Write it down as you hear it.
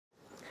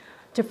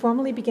To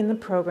formally begin the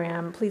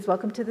program, please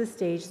welcome to the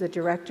stage the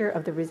director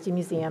of the RISD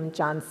Museum,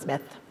 John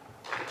Smith.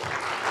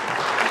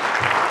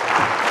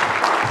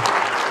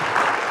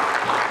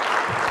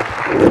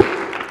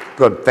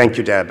 Good, thank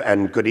you, Deb,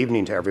 and good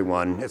evening to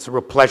everyone. It's a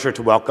real pleasure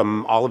to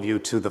welcome all of you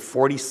to the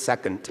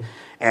 42nd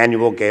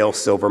Annual Gail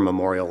Silver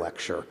Memorial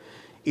Lecture.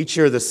 Each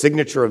year, the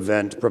signature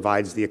event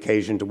provides the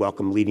occasion to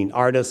welcome leading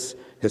artists,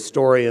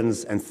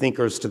 historians, and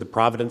thinkers to the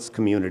Providence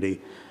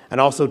community, and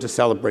also to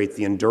celebrate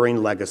the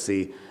enduring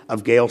legacy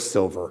of Gail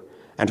Silver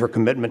and her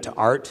commitment to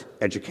art,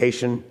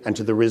 education, and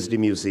to the RISD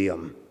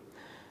Museum.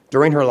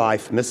 During her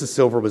life, Mrs.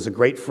 Silver was a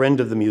great friend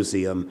of the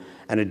museum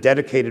and a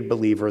dedicated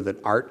believer that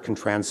art can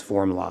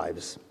transform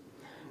lives.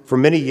 For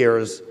many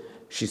years,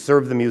 she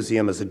served the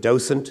museum as a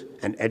docent,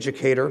 an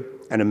educator,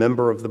 and a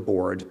member of the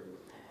board,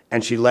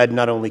 and she led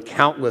not only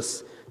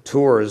countless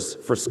tours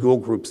for school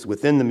groups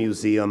within the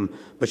museum,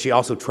 but she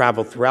also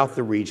traveled throughout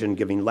the region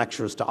giving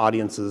lectures to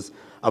audiences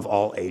of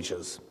all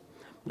ages.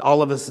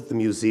 All of us at the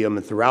museum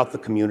and throughout the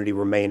community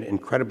remain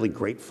incredibly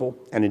grateful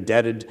and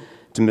indebted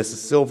to Mrs.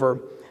 Silver,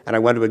 and I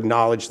want to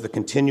acknowledge the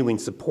continuing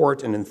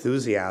support and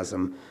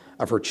enthusiasm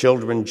of her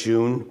children,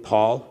 June,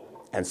 Paul,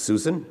 and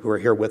Susan, who are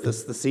here with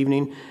us this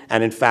evening,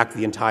 and in fact,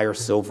 the entire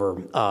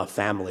Silver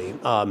family,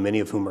 many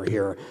of whom are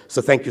here.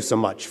 So thank you so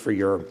much for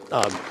your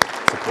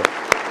support.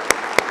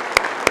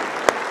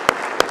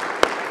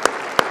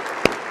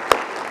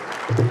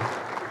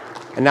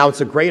 And now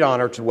it's a great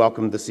honor to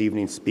welcome this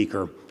evening's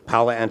speaker,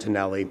 Paola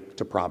Antonelli,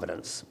 to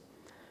Providence.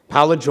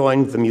 Paola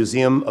joined the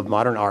Museum of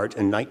Modern Art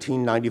in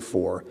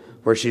 1994,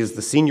 where she is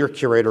the senior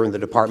curator in the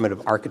Department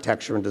of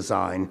Architecture and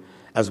Design,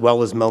 as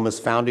well as MoMa's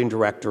founding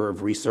director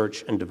of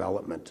research and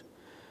development.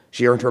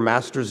 She earned her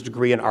master's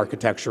degree in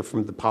architecture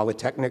from the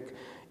Polytechnic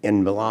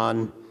in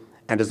Milan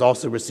and has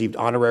also received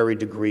honorary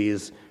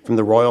degrees from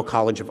the Royal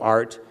College of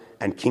Art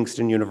and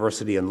Kingston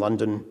University in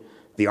London,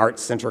 the Art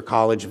Center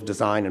College of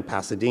Design in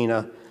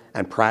Pasadena,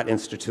 and Pratt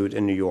Institute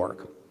in New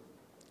York.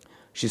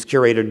 She's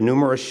curated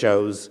numerous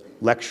shows,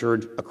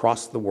 lectured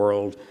across the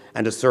world,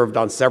 and has served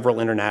on several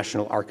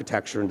international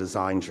architecture and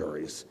design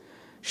juries.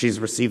 She's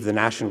received the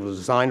National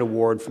Design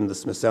Award from the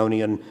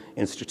Smithsonian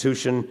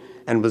Institution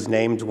and was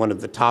named one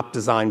of the top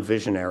design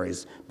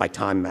visionaries by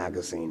Time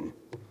magazine.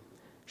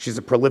 She's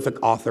a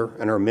prolific author,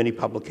 and her many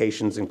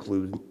publications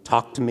include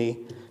Talk to Me,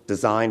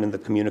 Design and the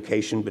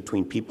Communication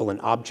Between People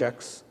and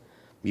Objects,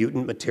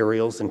 Mutant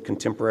Materials and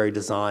Contemporary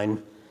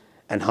Design,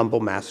 and Humble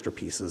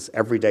Masterpieces,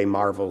 Everyday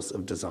Marvels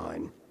of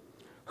Design.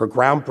 Her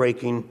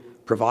groundbreaking,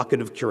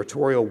 provocative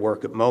curatorial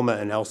work at MoMA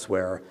and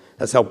elsewhere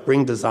has helped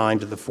bring design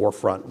to the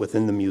forefront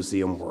within the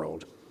museum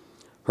world.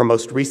 Her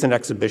most recent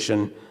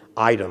exhibition,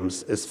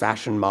 Items, is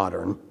Fashion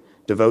Modern,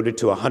 devoted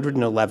to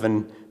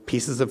 111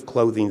 pieces of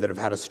clothing that have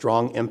had a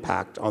strong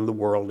impact on the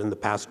world in the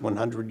past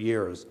 100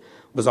 years,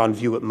 was on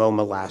view at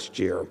MoMA last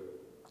year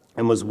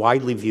and was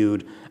widely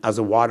viewed as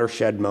a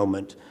watershed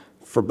moment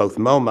for both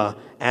MoMA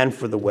and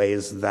for the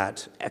ways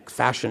that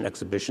fashion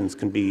exhibitions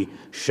can be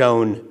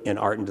shown in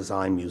art and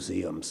design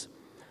museums.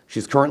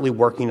 She's currently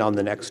working on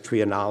the next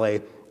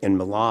Triennale in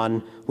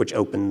Milan, which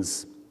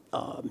opens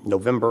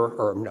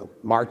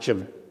March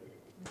of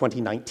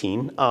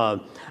 2019,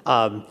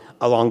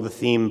 along the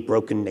theme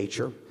Broken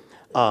Nature.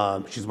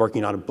 She's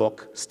working on a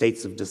book,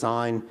 States of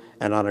Design,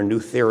 and on a new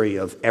theory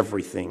of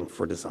everything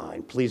for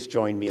design. Please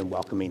join me in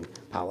welcoming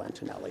Paola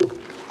Antonelli.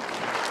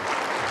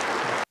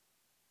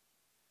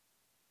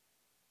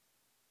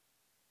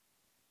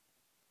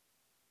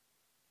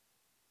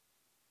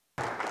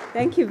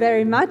 Thank you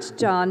very much,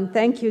 John.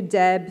 Thank you,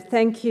 Deb.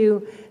 Thank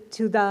you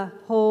to the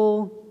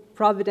whole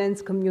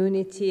Providence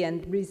community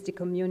and RISD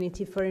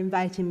community for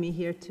inviting me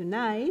here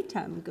tonight.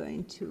 I'm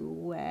going to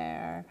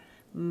wear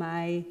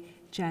my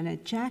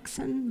Janet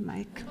Jackson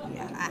mic.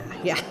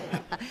 Yeah.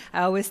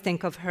 I always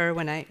think of her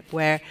when I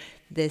wear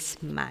this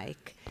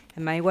mic.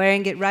 Am I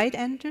wearing it right,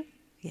 Andrew?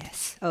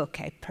 Yes,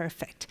 okay,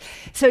 perfect.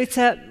 So it's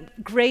a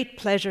great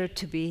pleasure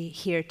to be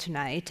here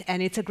tonight,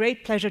 and it's a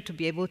great pleasure to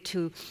be able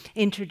to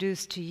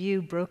introduce to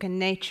you Broken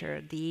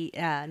Nature, the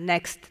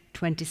next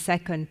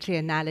 22nd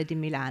Triennale di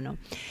Milano,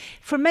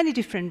 for many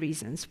different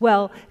reasons.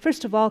 Well,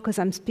 first of all, because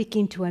I'm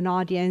speaking to an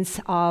audience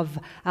of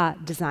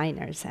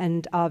designers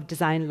and of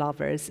design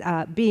lovers.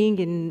 Being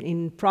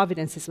in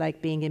Providence is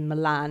like being in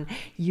Milan.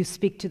 You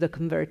speak to the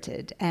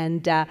converted.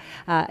 And I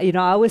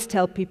always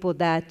tell people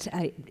that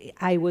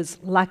I was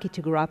lucky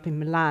to grow up in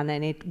Milan,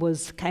 and it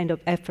was kind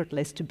of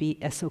effortless to be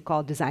a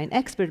so-called design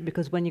expert,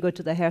 because when you go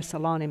to the hair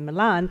salon in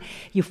Milan,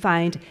 you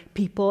find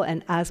People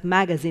and Us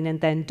magazine, and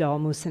then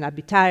Domus and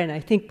Abitare, and I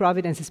think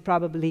Providence is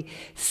probably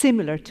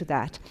similar to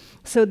that.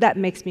 So that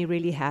makes me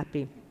really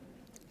happy.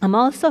 I'm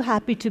also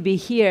happy to be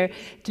here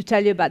to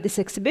tell you about this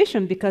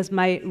exhibition because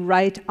my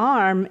right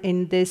arm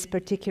in this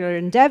particular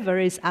endeavor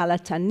is Ala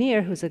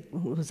Tanir, who's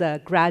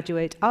a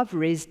graduate of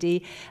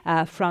RISD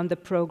from the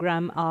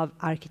program of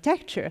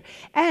architecture.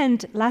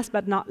 And last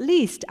but not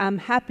least, I'm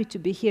happy to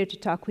be here to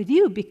talk with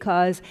you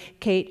because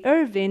Kate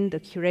Irvin,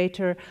 the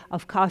curator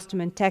of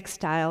costume and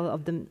textile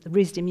of the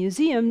RISD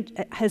Museum,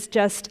 has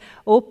just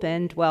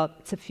opened, well,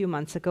 it's a few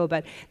months ago,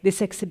 but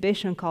this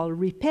exhibition called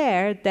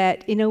Repair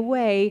that in a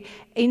way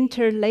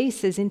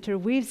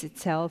interweaves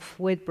itself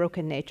with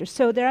broken nature.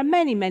 So there are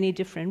many, many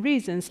different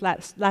reasons,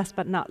 last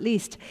but not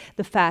least,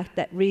 the fact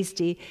that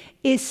RISD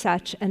is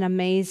such an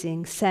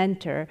amazing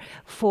center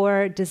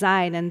for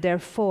design and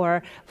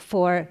therefore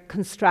for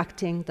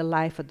constructing the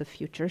life of the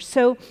future.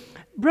 So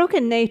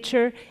Broken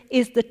Nature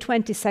is the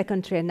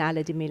 22nd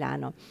Triennale di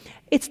Milano.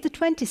 It's the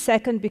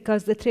 22nd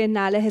because the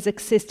Triennale has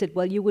existed.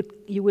 Well, you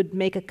would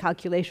make a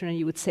calculation and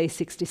you would say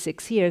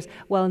 66 years.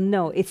 Well,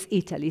 no, it's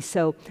Italy,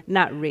 so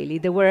not really.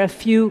 There were a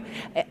few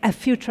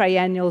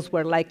triennials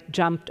were like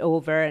jumped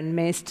over and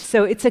missed.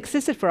 So it's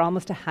existed for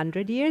almost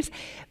 100 years.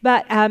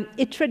 But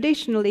it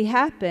traditionally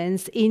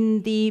happens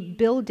in the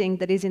building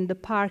that is in the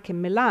park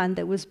in Milan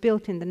that was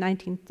built in the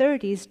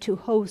 1930s to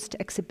host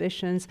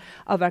exhibitions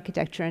of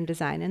architecture and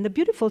design. And the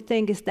beautiful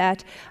thing is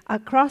that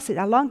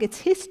along its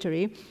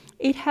history,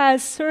 it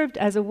has served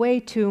as a way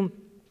to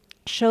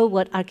show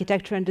what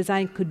architecture and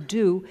design could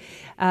do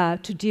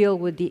to deal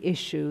with the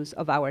issues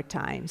of our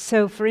time.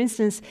 So, for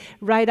instance,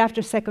 right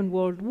after Second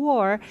World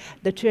War,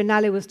 the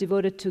Triennale was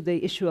devoted to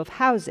the issue of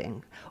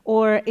housing.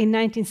 Or in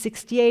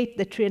 1968,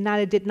 the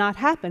Triennale did not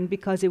happen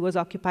because it was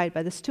occupied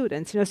by the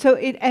students. So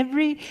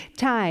every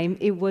time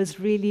it was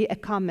really a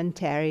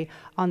commentary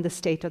on the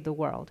state of the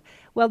world.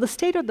 Well, the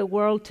state of the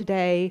world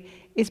today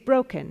is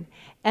broken.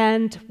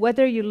 And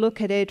whether you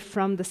look at it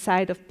from the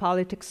side of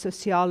politics,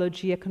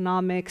 sociology,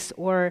 economics,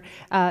 or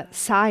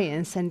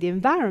science and the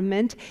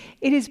environment,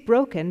 it is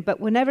broken.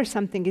 But whenever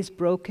something is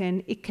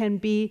broken, it can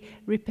be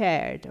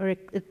repaired, or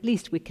at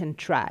least we can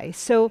try.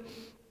 So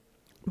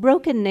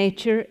Broken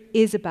Nature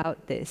is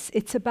about this.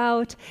 It's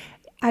about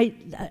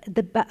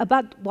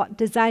what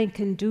design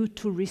can do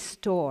to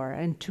restore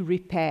and to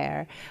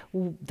repair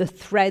the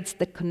threads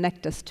that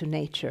connect us to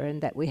nature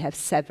and that we have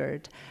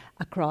severed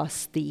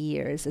across the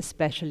years,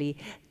 especially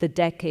the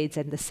decades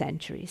and the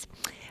centuries.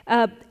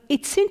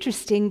 It's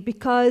interesting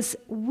because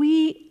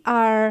we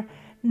are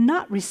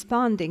not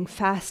responding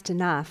fast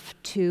enough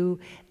to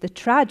the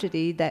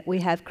tragedy that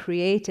we have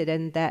created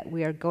and that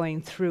we are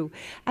going through.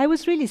 I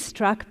was really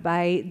struck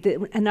by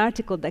an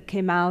article that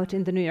came out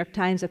in the New York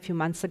Times a few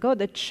months ago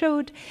that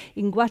showed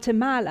in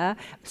Guatemala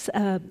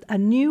a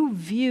new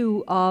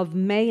view of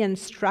Mayan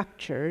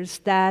structures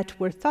that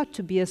were thought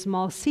to be a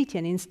small city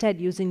and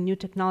instead using new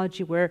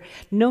technology were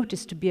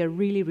noticed to be a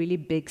really, really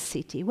big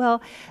city.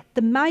 Well,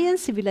 the Mayan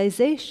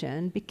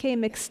civilization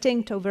became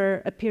extinct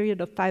over a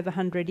period of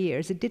 500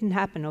 years. It didn't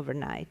happen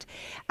overnight.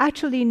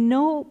 Actually,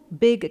 no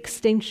big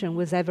extinction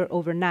was ever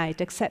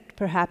overnight, except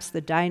perhaps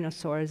the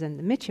dinosaurs and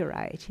the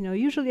meteorite.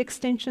 Usually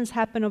extinctions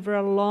happen over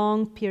a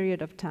long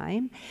period of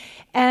time,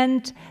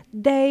 and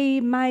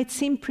they might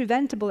seem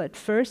preventable at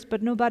first,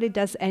 but nobody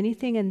does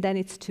anything, and then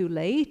it's too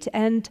late.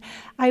 And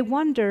I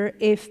wonder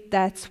if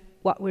that's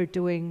what we're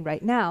doing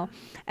right now.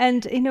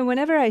 And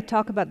whenever I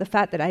talk about the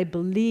fact that I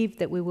believe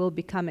that we will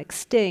become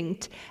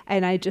extinct,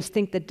 and I just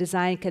think that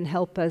design can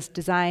help us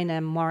design a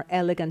more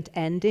elegant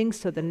ending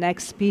so the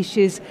next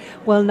species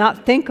will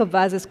not think of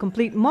us as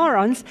complete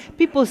morons,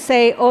 people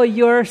say, oh,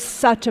 you're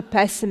such a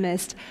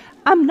pessimist.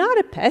 I'm not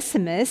a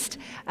pessimist.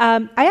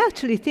 I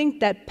actually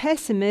think that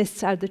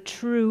pessimists are the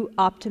true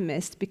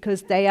optimists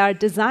because they are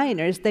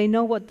designers. They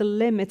know what the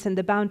limits and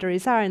the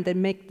boundaries are, and they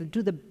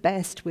do the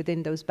best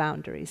within those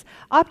boundaries.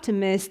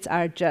 Optimists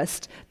are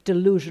just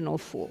delusional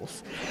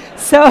fools.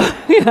 So,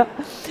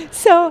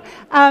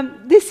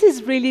 this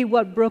is really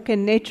what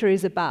Broken Nature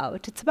is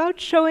about. It's about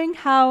showing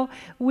how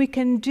we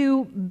can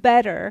do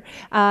better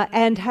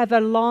and have a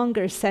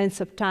longer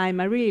sense of time.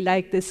 I really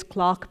like this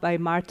clock by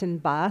Martin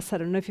Bass. I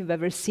don't know if you've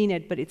ever seen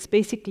it, but it's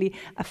basically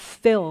a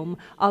film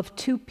of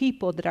two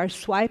people that are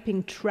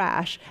swiping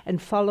trash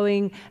and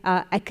following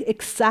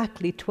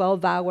exactly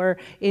 12-hour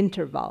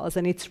intervals,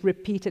 and it's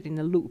repeated in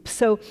a loop.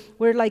 So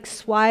we're like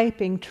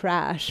swiping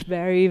trash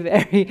very,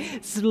 very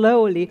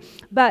slowly,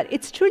 but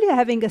it's truly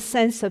having a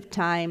sense of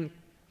time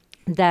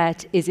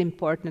that is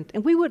important.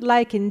 And we would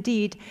like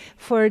indeed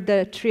for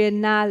the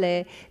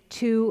Triennale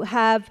to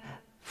have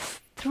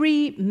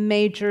three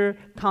major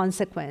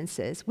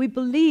consequences. We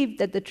believe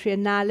that the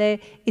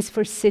Triennale is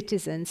for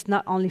citizens,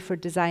 not only for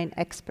design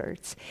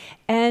experts.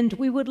 And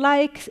we would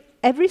like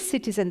every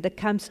citizen that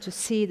comes to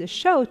see the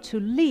show to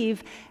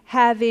leave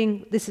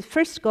having, this is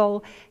first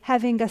goal,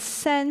 having a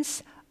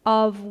sense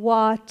of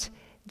what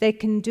they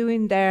can do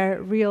in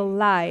their real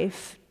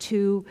life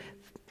to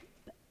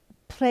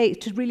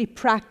really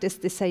practice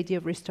this idea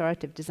of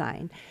restorative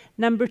design.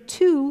 Number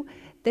two,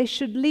 they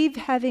should leave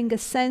having a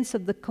sense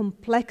of the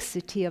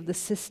complexity of the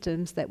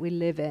systems that we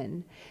live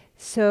in.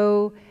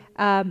 So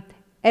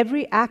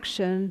every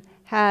action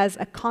has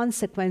a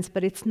consequence,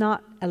 but it's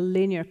not a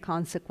linear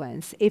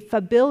consequence. If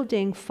a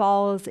building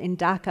falls in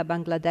Dhaka,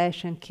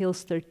 Bangladesh, and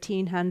kills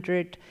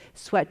 1,300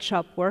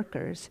 sweatshop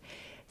workers,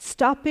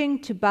 stopping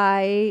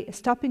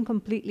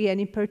completely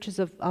any purchase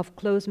of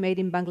clothes made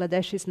in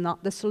Bangladesh is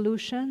not the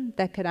solution.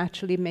 That can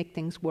actually make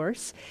things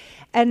worse.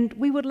 And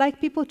we would like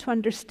people to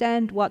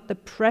understand what the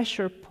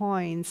pressure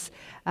points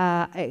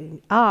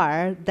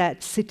are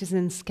that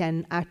citizens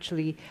can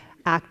actually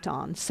act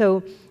on.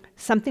 So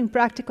something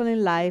practical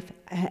in life,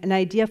 an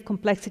idea of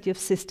complexity of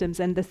systems,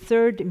 and the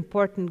third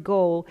important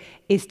goal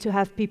is to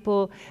have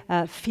people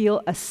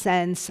feel a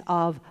sense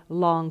of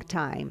long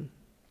time.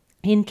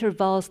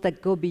 Intervals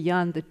that go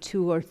beyond the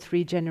 2 or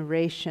 3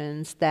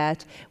 generations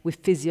that we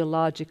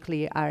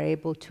physiologically are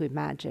able to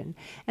imagine.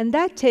 And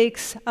that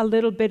takes a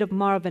little bit of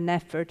more of an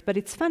effort, but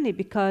it's funny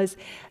because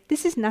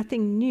this is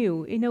nothing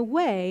new. In a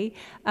way,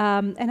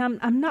 and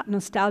I'm not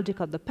nostalgic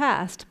of the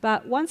past,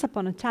 but once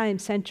upon a time,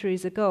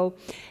 centuries ago,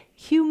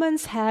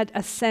 humans had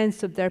a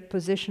sense of their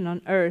position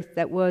on Earth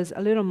that was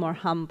a little more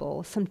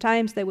humble.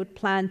 Sometimes they would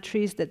plant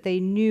trees that they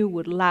knew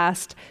would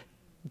last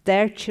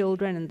their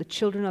children and the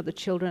children of the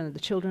children and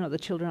the children of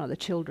the children of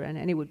the children,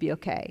 and it would be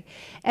okay.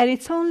 And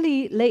it's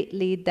only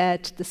lately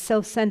that the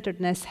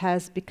self-centeredness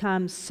has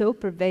become so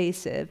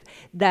pervasive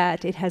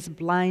that it has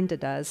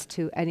blinded us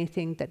to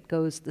anything that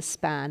goes the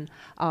span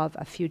of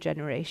a few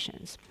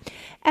generations.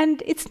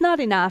 And it's not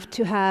enough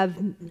to have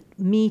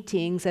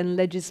meetings and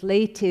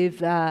legislative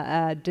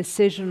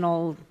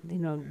decisional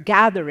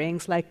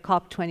gatherings like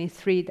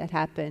COP23 that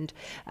happened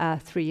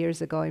 3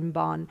 years ago in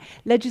Bonn.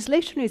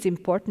 Legislation is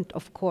important,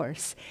 of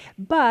course,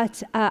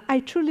 but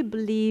I truly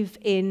believe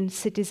in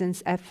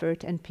citizens'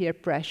 effort and peer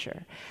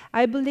pressure.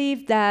 I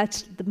believe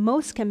that the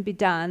most can be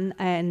done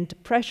and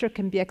pressure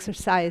can be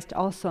exercised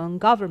also on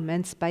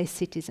governments by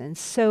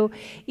citizens. So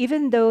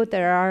even though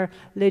there are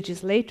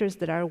legislators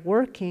that are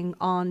working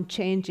on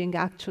changing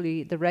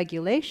actually the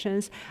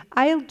regulations,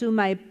 I'll do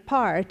my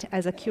part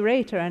as a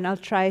curator and I'll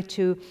try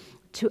to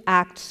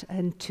act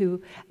and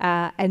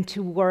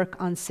to work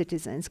on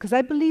citizens. Because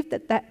I believe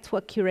that that's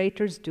what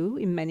curators do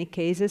in many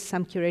cases,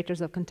 some curators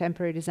of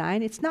contemporary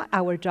design. It's not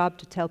our job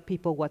to tell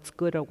people what's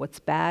good or what's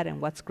bad and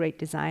what's great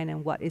design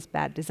and what is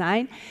bad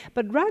design,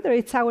 but rather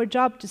it's our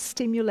job to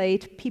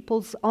stimulate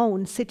people's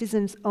own,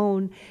 citizens'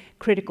 own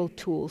critical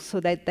tools so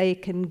that they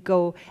can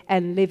go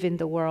and live in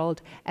the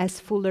world as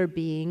fuller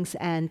beings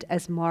and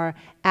as more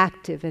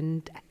active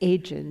and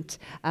agent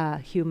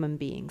human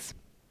beings.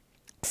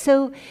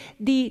 So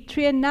the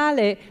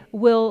Triennale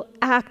will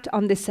act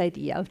on this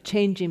idea of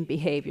changing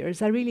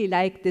behaviors. I really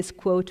like this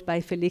quote by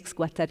Félix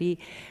Guattari: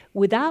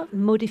 "Without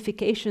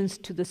modifications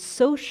to the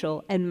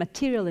social and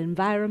material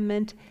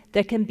environment,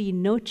 there can be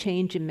no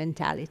change in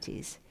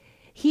mentalities."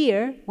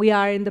 Here, we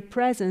are in the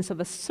presence of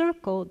a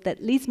circle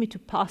that leads me to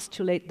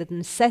postulate the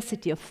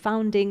necessity of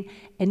founding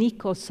an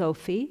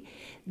eco-sophy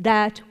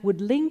that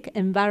would link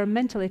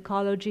environmental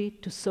ecology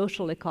to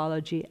social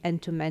ecology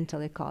and to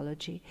mental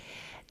ecology.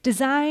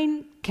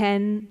 Design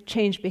can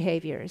change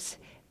behaviors.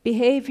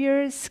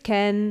 Behaviors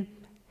can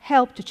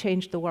help to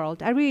change the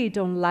world. I really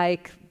don't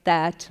like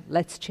that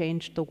 "let's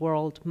change the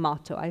world"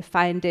 motto. I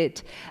find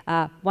it,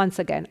 once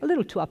again, a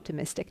little too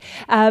optimistic.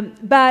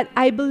 But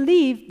I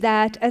believe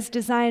that as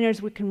designers,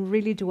 we can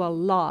really do a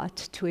lot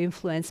to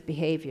influence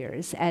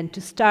behaviors and to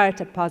start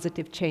a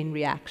positive chain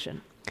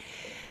reaction.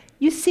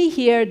 You see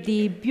here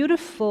the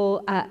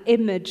beautiful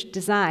image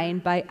design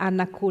by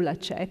Anna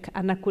Kulacek.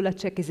 Anna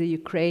Kulacek is a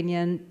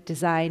Ukrainian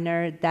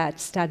designer that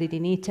studied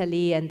in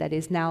Italy and that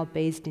is now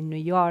based in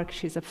New York.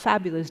 She's a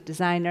fabulous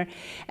designer.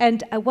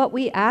 And what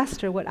we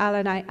asked her, what Al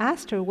and I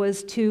asked her,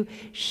 was to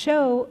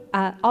show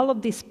all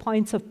of these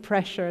points of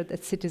pressure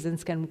that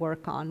citizens can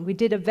work on. We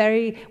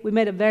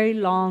made a very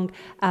long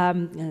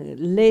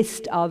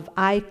list of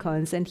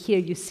icons, and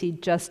here you see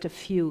just a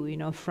few,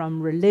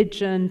 from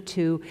religion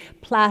to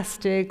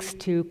plastics,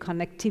 to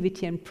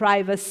connectivity and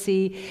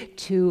privacy,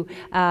 to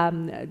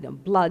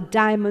blood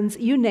diamonds,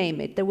 you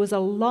name it. There was a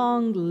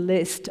long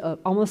list,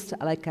 almost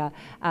like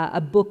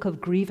a book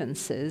of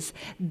grievances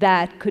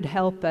that could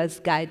help us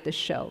guide the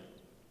show.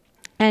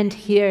 And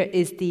here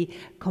is the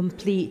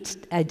complete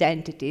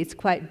identity. It's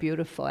quite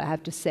beautiful, I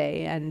have to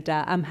say, and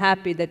I'm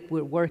happy that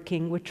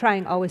we're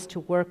trying always to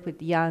work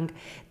with young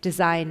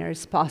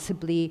designers,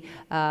 possibly,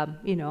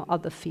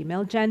 of the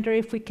female gender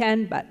if we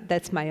can, but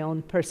that's my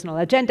own personal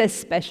agenda,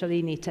 especially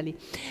in Italy.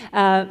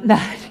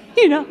 But,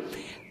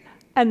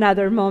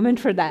 another moment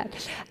for that.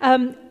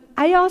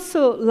 I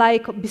also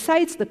like,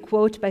 besides the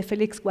quote by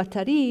Félix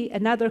Guattari,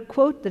 another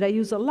quote that I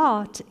use a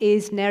lot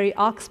is Neri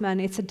Oxman.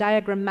 It's a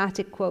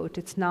diagrammatic quote.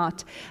 It's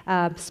not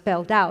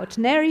spelled out.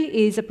 Neri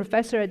is a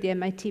professor at the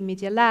MIT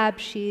Media Lab.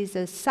 She's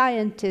a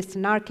scientist,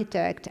 an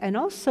architect, and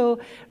also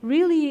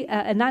really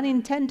an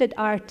unintended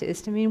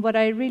artist. I mean, what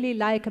I really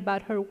like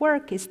about her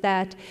work is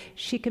that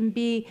she can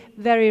be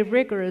very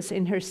rigorous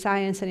in her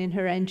science and in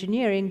her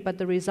engineering, but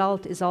the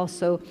result is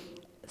also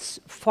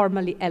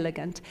formally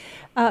elegant.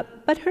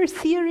 But her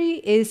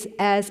theory is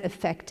as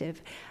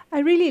effective. I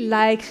really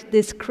liked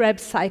this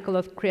Krebs cycle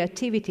of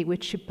creativity,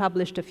 which she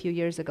published a few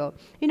years ago.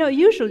 You know,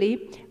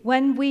 usually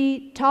when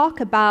we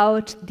talk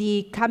about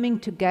the coming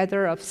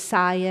together of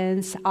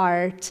science,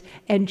 art,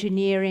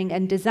 engineering,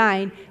 and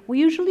design, we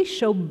usually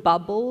show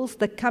bubbles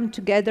that come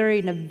together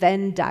in a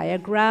Venn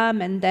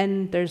diagram, and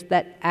then there's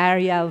that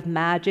area of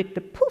magic,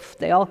 the poof,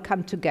 they all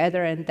come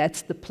together, and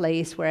that's the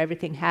place where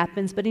everything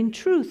happens. But in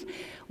truth,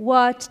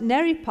 what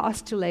Neri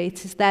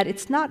postulates is that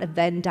it's not a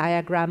Venn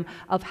diagram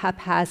of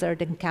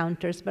haphazard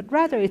encounters, but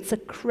rather it's a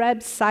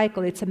Krebs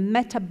cycle, it's a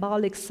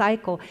metabolic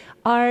cycle.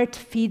 Art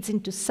feeds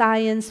into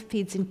science,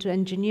 feeds into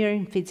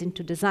engineering, feeds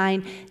into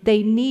design.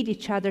 They need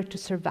each other to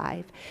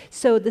survive.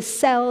 So the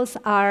cells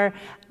are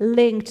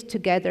linked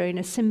together in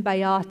a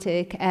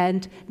symbiotic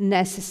and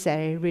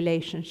necessary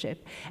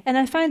relationship. And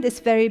I find this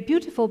very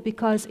beautiful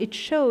because it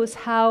shows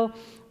how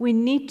we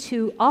need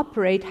to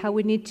operate, how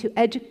we need to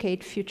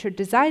educate future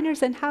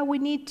designers, and how we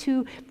need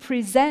to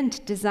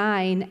present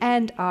design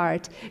and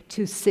art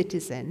to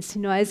citizens,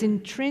 you know, as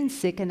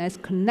intrinsic and as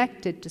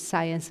connected to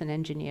science and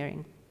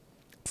engineering.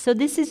 So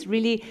this is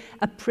really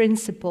a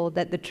principle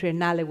that the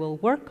Triennale will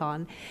work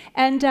on,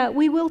 and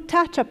we will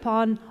touch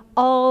upon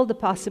all the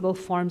possible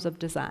forms of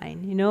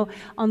design. You know,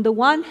 on the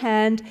one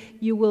hand,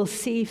 you will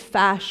see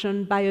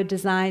fashion,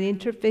 biodesign,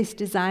 interface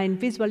design,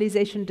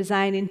 visualization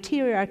design,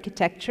 interior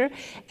architecture,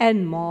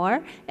 and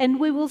more. And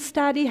we will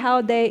study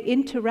how they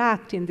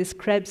interact in this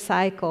Krebs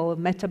cycle,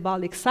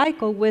 metabolic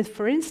cycle, with,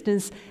 for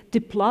instance,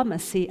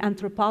 diplomacy,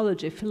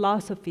 anthropology,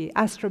 philosophy,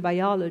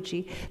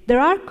 astrobiology. There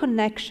are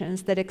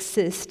connections that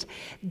exist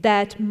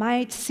that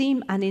might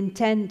seem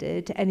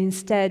unintended and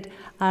instead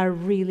are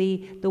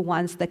really the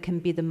ones that can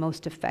be the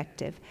most effective.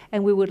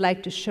 And we would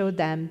like to show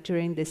them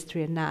during this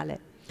Triennale.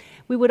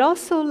 We would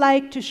also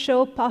like to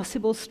show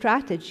possible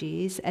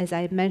strategies, as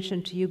I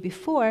mentioned to you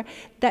before,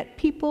 that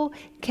people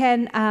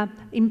can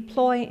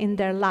employ in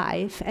their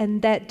life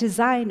and that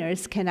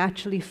designers can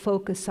actually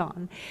focus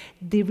on.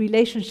 The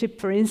relationship,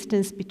 for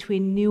instance,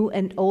 between new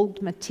and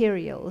old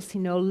materials,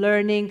 you know,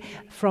 learning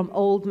from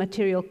old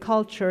material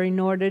culture in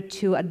order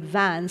to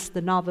advance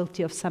the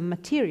novelty of some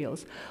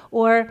materials,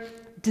 or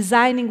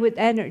designing with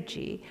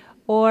energy,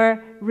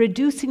 or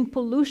reducing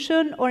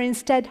pollution, or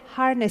instead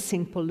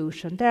harnessing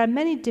pollution. There are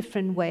many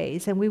different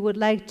ways, and we would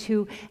like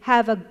to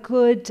have a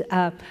good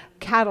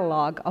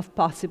catalog of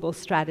possible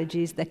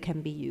strategies that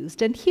can be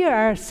used. And here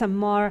are some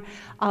more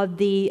of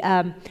the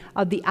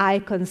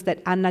icons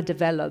that Anna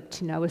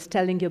developed. You know, I was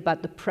telling you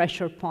about the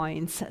pressure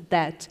points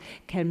that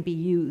can be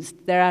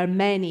used. There are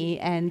many,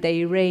 and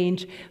they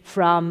range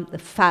from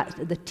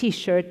the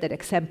T-shirt that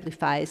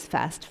exemplifies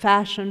fast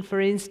fashion, for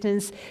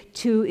instance,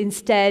 to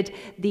instead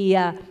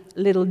the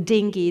little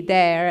dinghy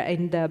there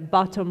in the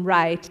bottom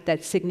right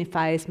that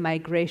signifies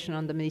migration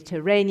on the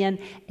Mediterranean,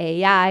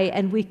 AI,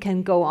 and we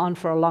can go on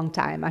for a long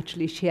time.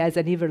 Actually, she has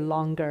an even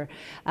longer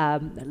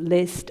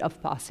list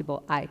of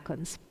possible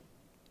icons.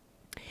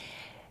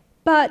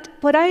 But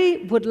what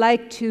I would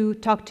like to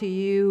talk to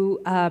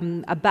you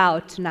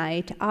about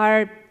tonight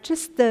are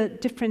just the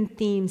different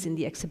themes in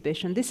the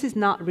exhibition. This is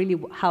not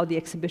really how the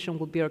exhibition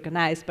will be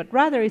organized, but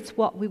rather it's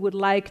what we would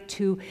like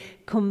to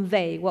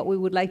convey, what we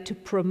would like to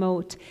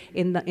promote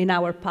in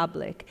our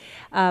public.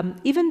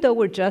 Even though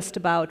we're just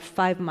about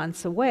 5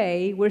 months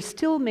away, we're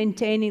still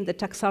maintaining the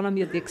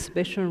taxonomy of the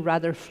exhibition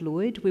rather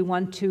fluid. We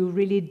want to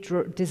really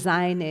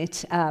design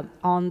it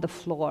on the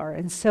floor.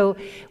 And so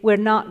we're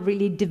not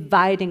really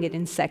dividing it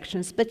in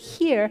sections. But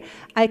here,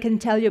 I can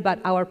tell you about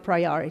our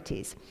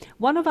priorities.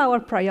 One of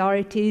our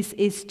priorities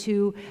is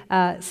to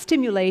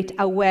stimulate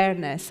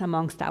awareness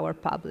amongst our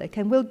public.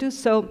 And we'll do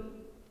so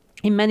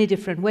in many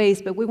different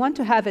ways, but we want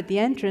to have at the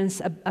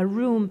entrance a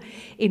room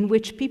in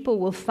which people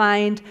will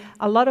find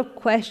a lot of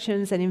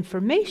questions and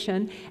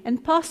information,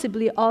 and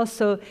possibly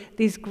also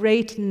these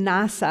great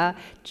NASA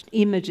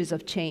images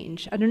of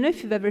change. I don't know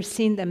if you've ever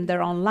seen them,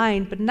 they're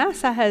online, but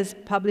NASA has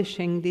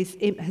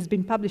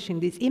been publishing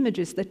these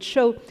images that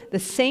show the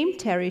same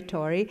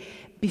territory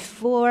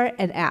before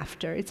and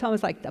after. It's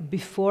almost like the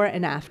before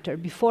and after.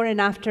 Before and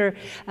after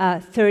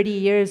 30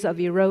 years of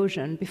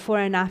erosion, before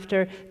and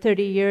after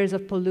 30 years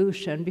of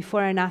pollution,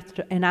 before and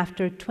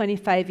after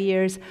 25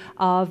 years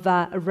of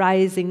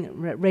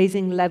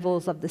raising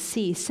levels of the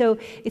sea. So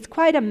it's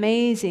quite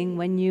amazing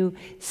when you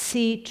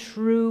see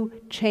true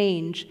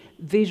change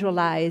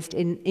visualized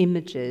in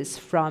images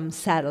from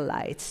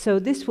satellites. So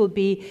this will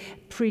be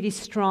pretty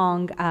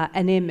strong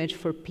an image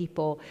for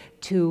people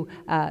to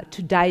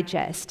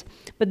digest.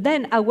 But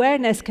then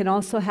awareness can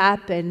also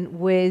happen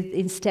with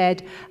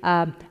instead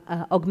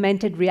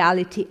augmented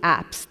reality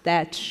apps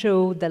that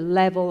show the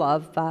level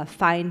of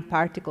fine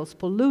particles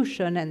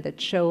pollution, and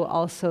that show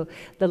also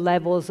the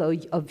levels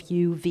of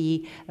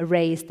UV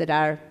rays that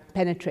are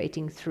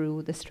penetrating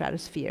through the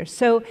stratosphere.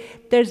 So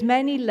there's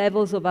many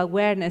levels of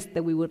awareness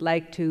that we would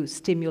like to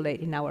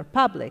stimulate in our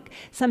public.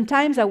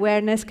 Sometimes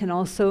awareness can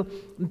also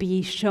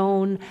be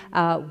shown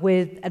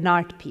with an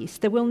art piece.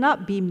 There will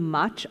not be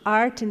much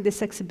art in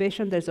this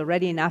exhibition. There's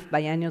already enough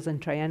biennials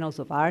and triennials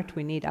of art.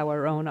 We need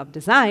our own of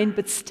design,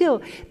 but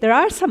still, there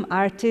are some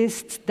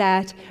artists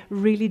that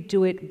really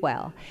do it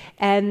well,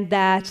 and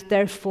that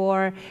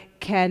therefore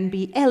can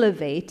be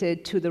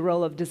elevated to the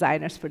role of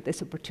designers for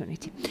this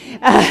opportunity.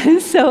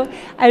 So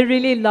I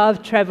really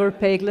love Trevor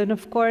Paglen,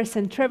 of course,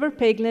 and Trevor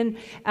Paglen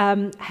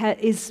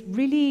is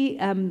really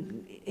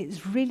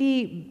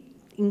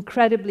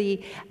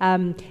incredibly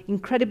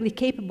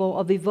capable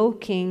of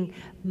evoking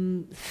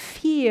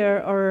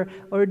fear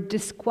or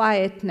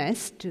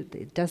disquietness.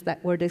 Does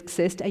that word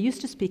exist? I used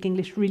to speak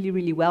English really,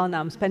 really well. Now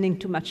I'm spending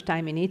too much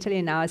time in Italy,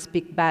 and now I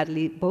speak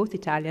badly both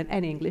Italian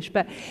and English.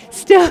 But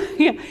still,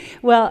 yeah.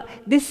 Well,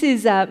 this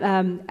is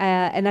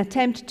an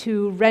attempt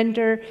to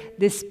render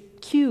this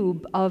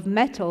cube of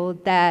metal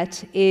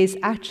that is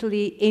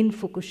actually in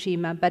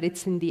Fukushima, but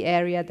it's in the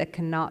area that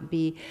cannot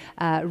be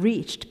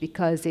reached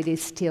because it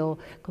is still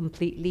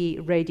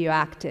completely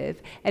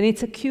radioactive. And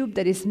it's a cube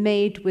that is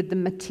made with the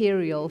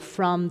material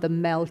from the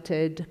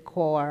melted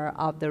core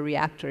of the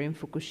reactor in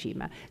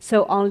Fukushima.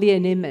 So only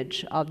an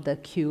image of the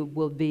cube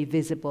will be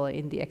visible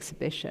in the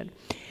exhibition.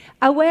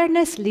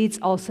 Awareness leads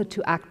also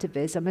to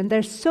activism, and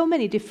there's so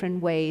many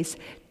different ways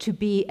to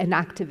be an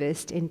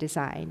activist in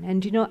design.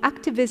 And you know,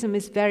 activism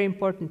is very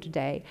important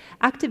today.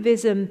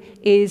 Activism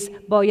is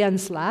Boyan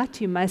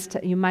Slat.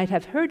 You might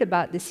have heard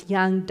about this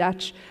young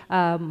Dutch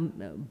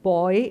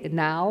boy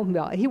now.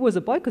 Well, he was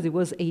a boy because he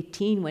was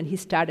 18 when he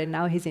started.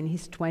 Now he's in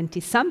his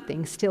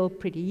 20-something, still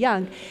pretty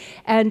young.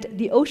 And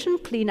the Ocean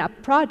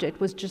Cleanup Project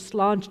was just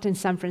launched in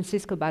San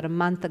Francisco about a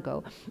month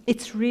ago.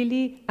 It's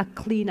really a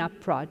cleanup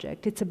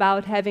project. It's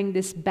about having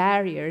these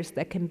barriers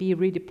that can be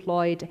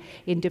redeployed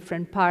in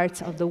different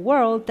parts of the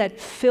world that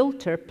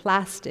filter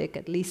plastic,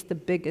 at least the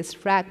biggest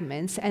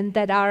fragments, and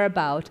that are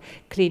about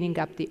cleaning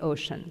up the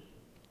ocean.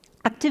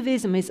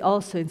 Activism is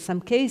also, in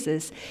some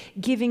cases,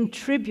 giving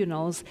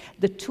tribunals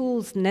the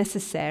tools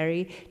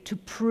necessary to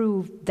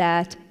prove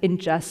that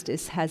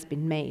injustice has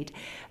been made.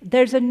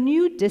 There's a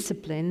new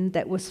discipline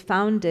that was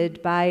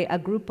founded by a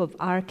group of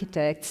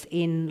architects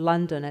in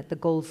London at the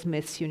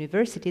Goldsmiths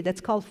University that's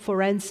called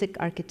forensic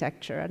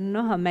architecture. I don't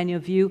know how many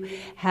of you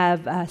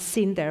have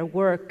seen their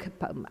work,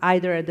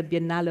 either at the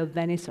Biennale of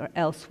Venice or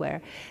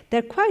elsewhere.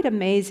 They're quite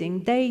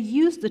amazing. They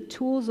use the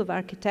tools of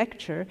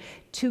architecture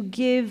to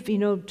give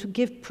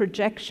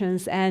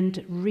projections and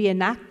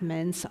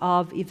reenactments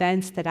of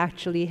events that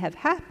actually have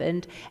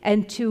happened,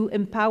 and to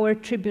empower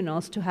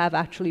tribunals to have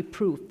actually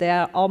proof. They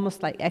are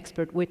almost like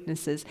expert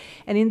witnesses.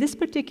 And in this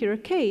particular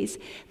case,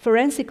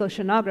 forensic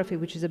oceanography,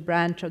 which is a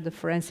branch of the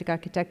forensic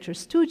architecture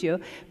studio,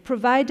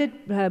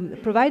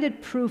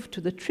 provided proof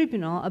to the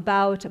tribunal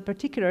about a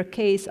particular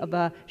case of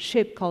a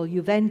ship called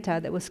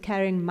Juventa that was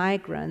carrying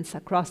migrants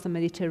across the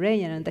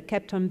Mediterranean, and that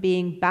kept on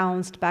being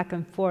bounced back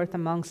and forth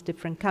amongst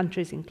different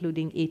countries,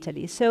 including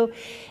Italy. So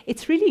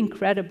it's really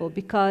incredible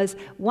because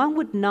one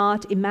would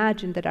not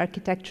imagine that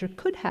architecture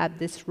could have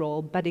this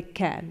role, but it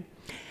can.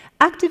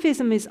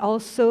 Activism is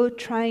also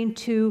trying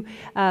to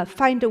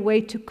find a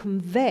way to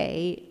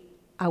convey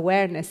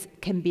awareness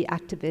can be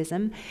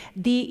activism,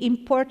 the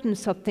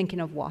importance of thinking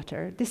of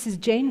water. This is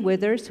Jane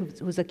Withers,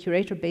 who's a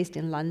curator based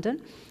in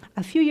London.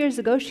 A few years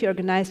ago, she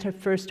organized her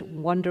first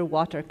Wonder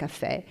Water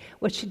Cafe.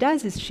 What she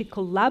does is she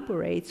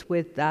collaborates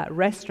with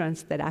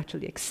restaurants that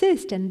actually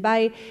exist, and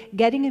by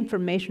getting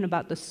information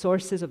about the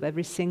sources of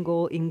every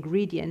single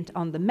ingredient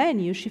on the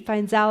menu, she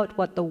finds out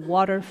what the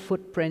water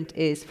footprint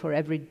is for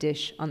every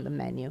dish on the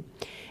menu.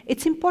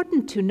 It's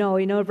important to know,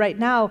 right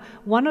now,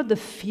 one of the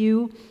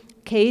few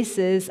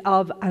cases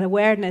of an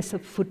awareness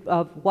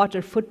of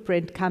water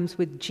footprint comes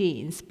with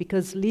jeans,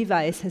 because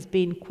Levi's has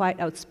been quite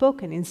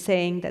outspoken in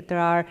saying that there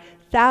are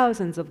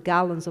thousands of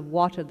gallons of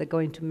water that go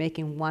into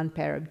making one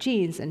pair of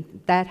jeans, and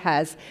that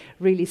has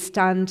really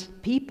stunned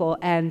people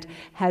and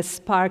has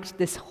sparked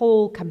this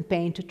whole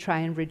campaign to try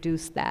and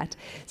reduce that.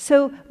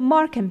 So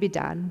more can be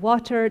done.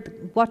 Water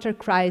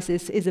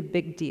crisis is a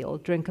big deal,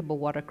 drinkable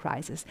water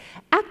crisis.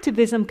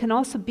 Activism can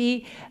also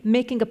be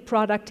making a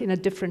product in a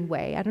different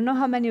way. I don't know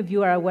how many of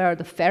you are aware of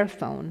the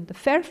Fairphone. The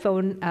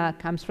Fairphone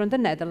comes from the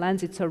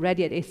Netherlands. It's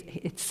already at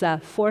its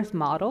fourth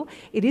model.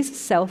 It is a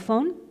cell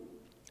phone.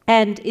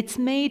 And it's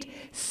made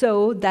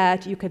so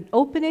that you can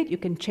open it, you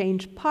can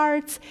change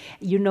parts,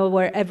 you know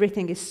where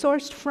everything is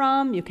sourced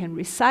from, you can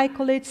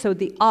recycle it, so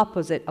the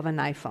opposite of an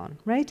iPhone,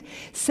 right?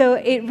 So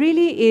it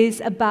really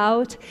is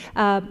about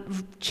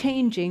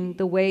changing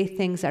the way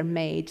things are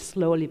made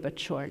slowly but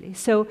surely.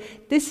 So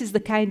this is the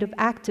kind of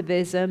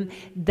activism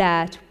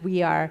that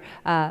we are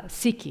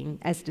seeking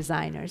as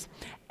designers.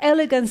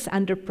 Elegance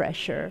under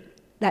pressure.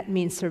 That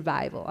means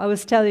survival. I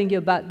was telling you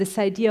about this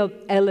idea of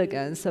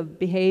elegance, of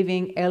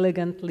behaving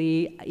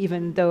elegantly,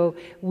 even though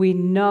we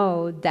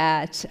know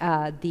that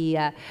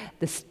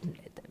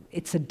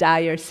it's a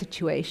dire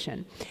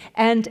situation.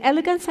 And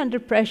elegance under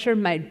pressure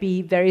might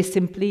be very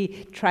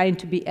simply trying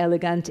to be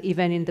elegant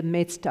even in the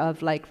midst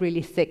of like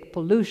really thick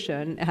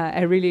pollution.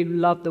 I really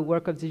love the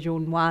work of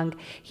Zijun Wang.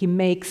 He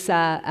makes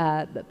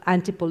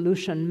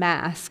anti-pollution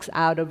masks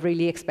out of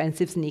really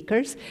expensive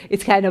sneakers.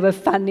 It's kind of a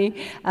funny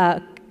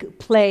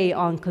play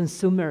on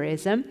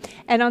consumerism.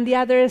 And on the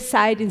other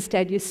side,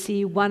 instead, you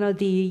see one of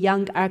the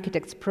Young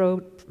Architects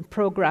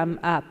program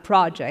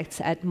projects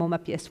at MoMA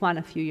PS1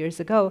 a few years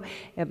ago.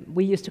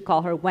 We used to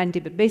call her Wendy,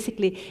 but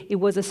basically it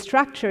was a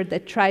structure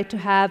that tried to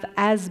have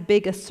as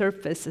big a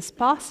surface as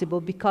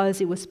possible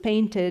because it was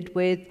painted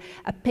with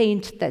a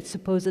paint that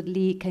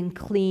supposedly can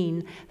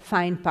clean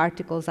fine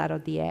particles out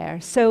of the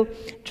air. So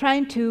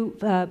trying to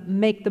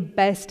make the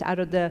best out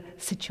of the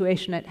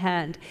situation at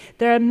hand.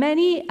 There are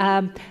many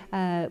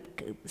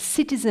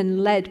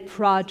citizen-led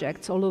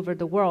projects all over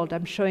the world.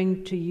 I'm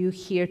showing to you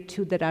here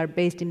two that are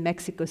based in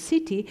Mexico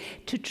City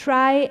to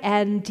try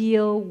and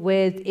deal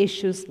with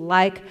issues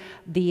like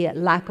the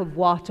lack of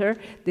water.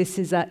 This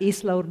is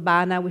Isla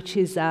Urbana, which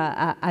is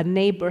a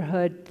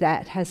neighborhood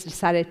that has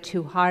decided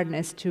to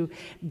harness, to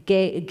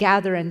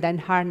gather and then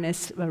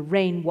harness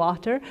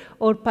rainwater.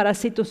 Or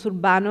Parásitos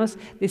Urbanos,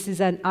 this is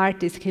an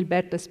artist,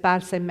 Gilberto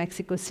Esparza in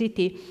Mexico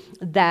City,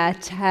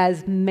 that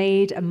has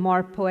made a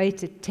more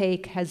poetic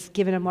take, has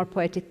given a more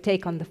poetic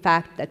take on the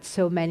fact that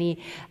so many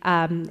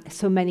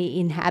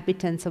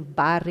inhabitants of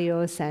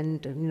barrios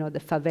and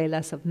the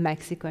favelas of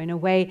Mexico, in a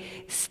way,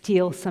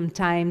 steal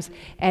sometimes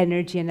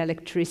energy and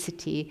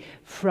electricity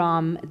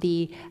from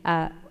the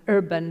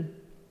urban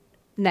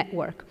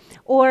network.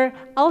 Or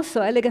also,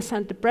 elegance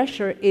under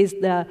pressure is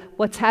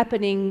what's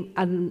happening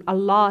a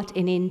lot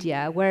in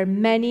India, where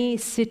many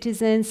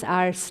citizens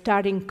are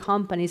starting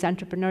companies,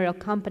 entrepreneurial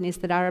companies,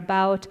 that are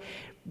about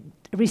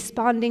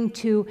responding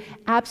to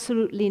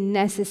absolutely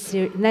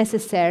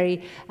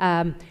necessary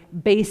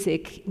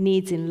basic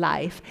needs in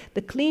life.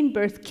 The Clean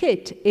Birth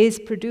Kit is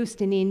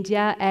produced in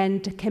India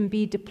and can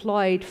be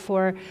deployed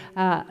for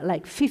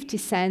like 50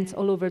 cents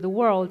all over the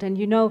world. And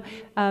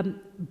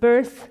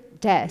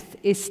death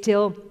is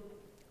still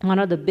one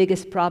of the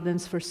biggest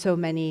problems for so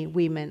many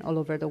women all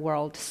over the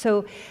world.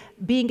 So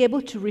being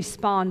able to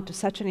respond to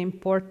such an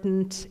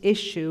important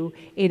issue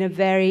in a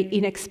very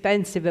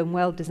inexpensive and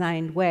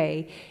well-designed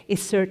way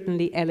is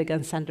certainly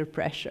elegance under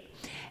pressure.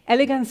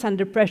 Elegance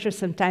under pressure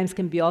sometimes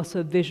can be also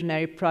a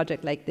visionary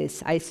project like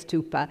this,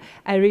 iStupa.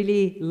 I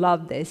really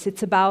love this.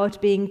 It's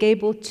about being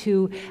able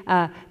to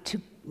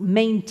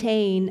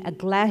maintain a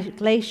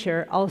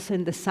glacier also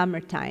in the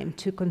summertime,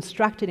 to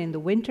construct it in the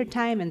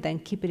wintertime and then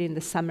keep it in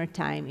the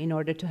summertime in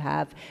order to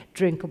have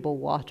drinkable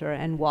water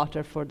and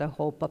water for the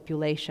whole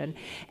population.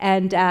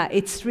 And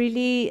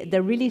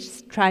they're really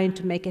trying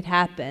to make it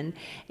happen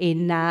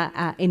in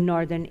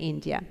northern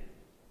India.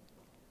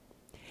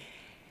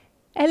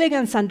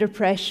 Elegance under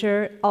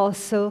pressure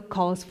also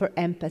calls for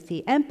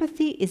empathy.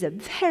 Empathy is a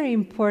very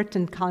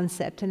important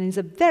concept and is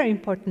a very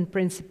important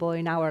principle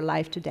in our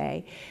life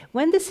today.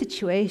 When the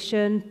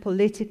situation,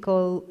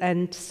 political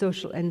and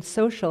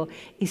social,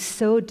 is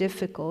so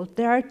difficult,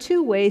 there are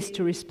two ways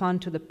to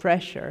respond to the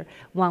pressure,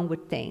 one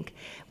would think.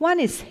 One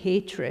is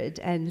hatred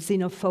and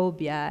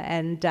xenophobia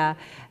and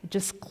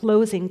just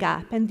closing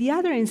up, and the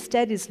other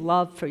instead is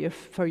love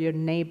for your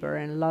neighbor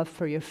and love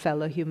for your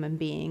fellow human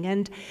being.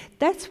 And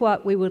that's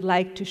what we would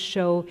like to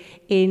show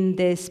in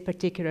this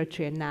particular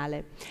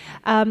triennale.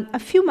 A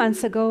few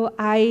months ago,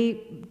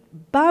 I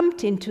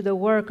bumped into the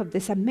work of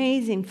this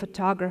amazing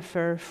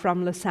photographer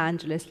from Los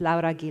Angeles,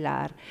 Laura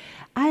Aguilar.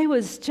 I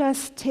was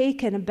just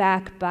taken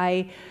aback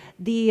by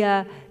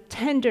the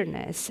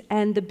tenderness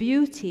and the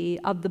beauty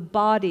of the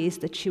bodies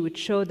that she would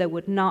show that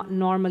would not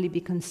normally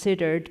be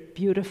considered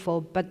beautiful,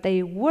 but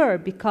they were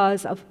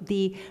because of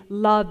the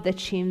love that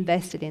she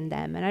invested in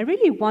them. And I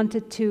really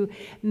wanted to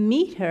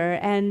meet her,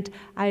 and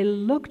I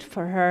looked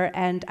for her,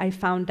 and I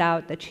found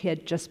out that she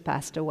had just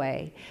passed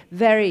away.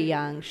 Very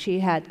young.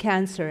 She had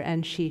cancer,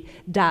 and she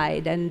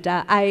died. And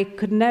I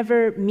could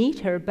never meet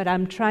her, but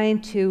I'm trying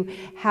to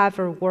have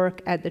her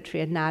work at the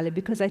Triennale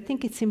because I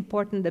think it's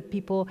important that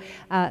people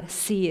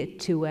see it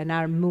too and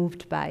are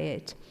moved by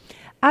it.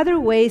 Other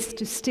ways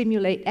to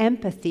stimulate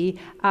empathy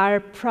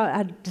are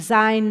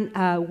design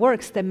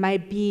works that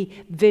might be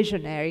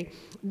visionary.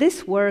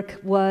 This work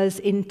was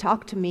in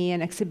Talk to Me,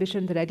 an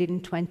exhibition that I did in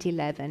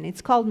 2011.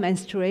 It's called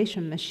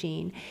Menstruation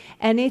Machine,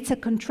 and it's a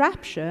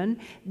contraption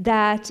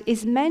that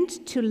is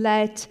meant to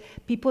let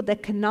people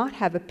that cannot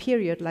have a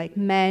period, like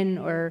men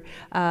or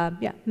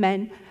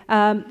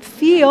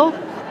feel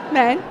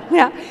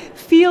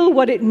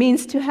what it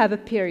means to have a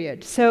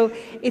period. So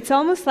it's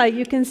almost like,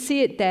 you can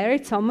see it there,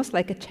 it's almost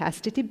like a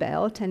chastity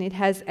belt, and it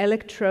has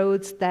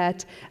electrodes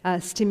that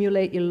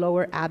stimulate your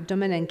lower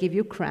abdomen and give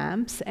you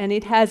cramps, and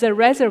it has a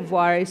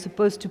reservoir. You're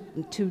supposed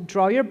to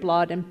draw your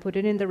blood and put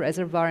it in the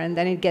reservoir, and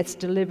then it gets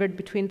delivered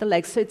between the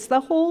legs. So it's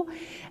the whole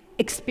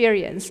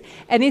experience.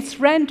 And it's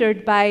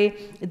rendered by,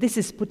 this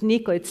is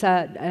Sputniko, it's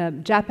a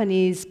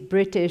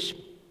Japanese-British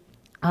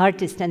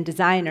artist and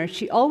designer,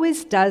 she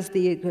always does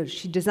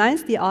she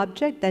designs the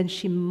object, then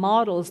she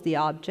models the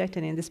object,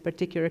 and in this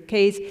particular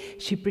case,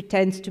 she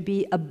pretends to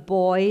be a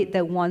boy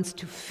that wants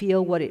to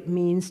feel what it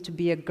means to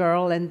be a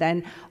girl, and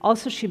then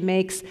also she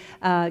makes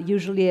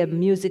usually a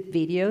music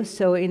video.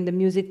 So in the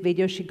music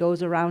video, she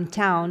goes around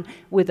town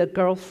with a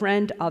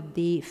girlfriend of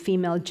the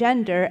female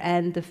gender,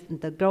 and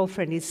the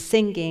girlfriend is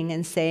singing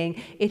and saying,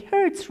 "It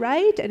hurts,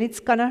 right? And it's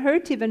gonna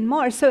hurt even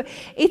more." So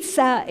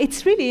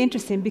it's really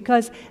interesting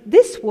because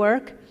this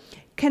work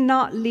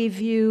cannot leave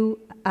you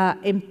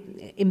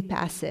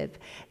impassive.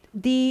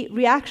 The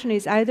reaction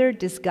is either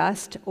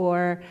disgust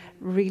or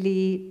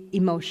really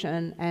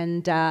emotion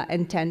and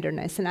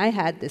tenderness. And I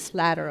had this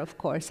latter, of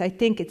course. I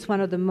think it's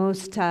one of the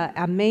most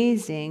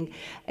amazing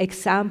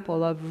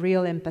example of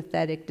real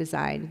empathetic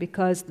design,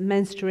 because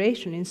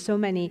menstruation in so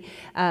many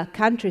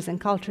countries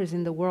and cultures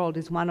in the world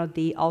is one of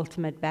the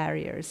ultimate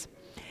barriers.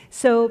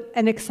 So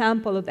an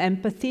example of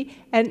empathy,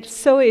 and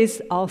so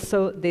is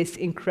also this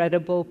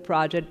incredible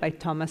project by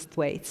Thomas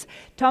Thwaites.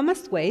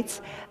 Thomas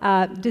Thwaites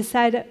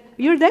decided,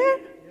 you're there?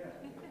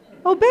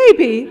 Oh,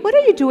 baby, what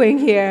are you doing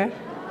here?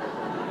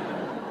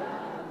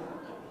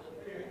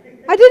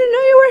 I didn't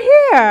know you were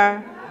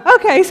here.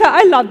 Okay, so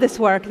I love this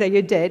work that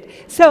you did.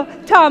 So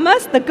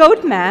Thomas, the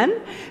goat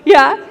man,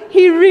 yeah,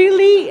 he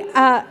really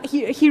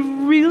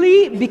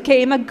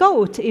became a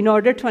goat in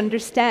order to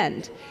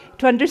understand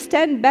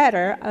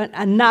better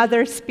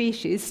another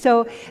species.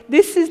 So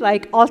this is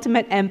like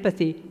ultimate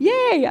empathy.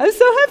 Yay, I'm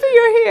so happy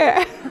you're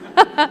here.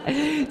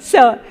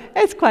 So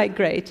it's quite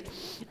great.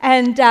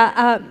 And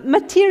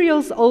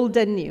materials old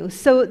and new.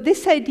 So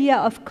this idea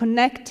of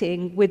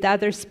connecting with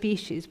other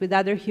species, with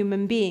other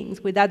human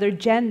beings, with other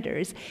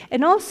genders,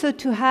 and also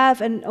to have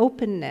an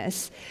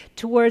openness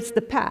towards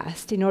the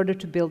past in order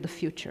to build the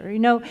future. You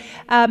know,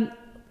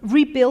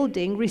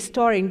 rebuilding,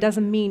 restoring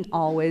doesn't mean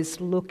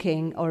always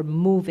looking or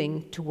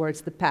moving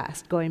towards the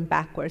past, going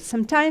backwards.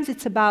 Sometimes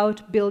it's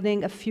about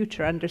building a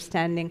future,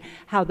 understanding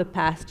how the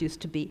past used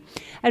to be.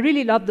 I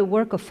really love the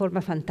work of Forma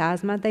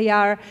Fantasma. They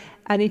are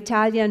an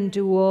Italian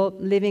duo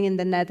living in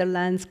the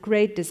Netherlands,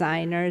 great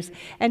designers.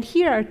 And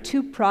here are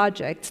two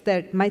projects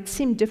that might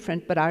seem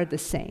different but are the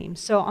same.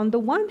 So on the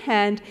one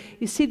hand,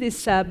 you see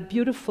this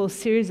beautiful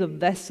series of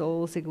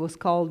vessels. It was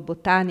called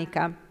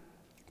Botanica.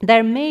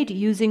 They're made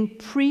using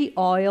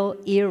pre-oil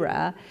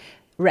era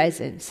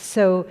resins,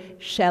 so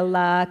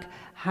shellac,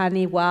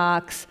 honey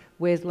wax,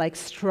 with like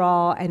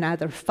straw and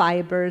other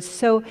fibers,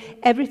 so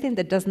everything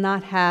that does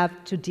not have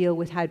to deal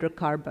with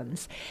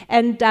hydrocarbons.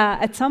 And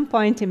at some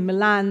point in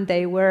Milan,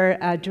 they were,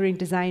 during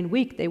Design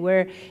Week, they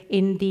were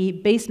in the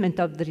basement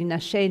of the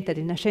Rinascente.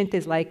 Rinascente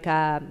is like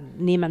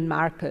Neiman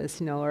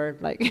Marcus, you know, or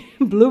like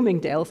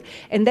Bloomingdale's,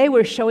 and they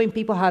were showing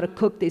people how to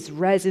cook these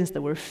resins.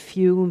 There were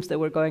fumes that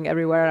were going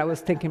everywhere. I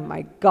was thinking,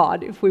 my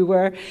God, if we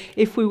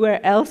were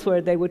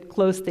elsewhere, they would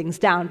close things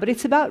down. But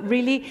it's about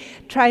really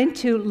trying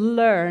to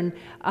learn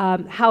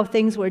how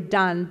things were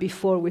done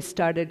before we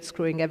started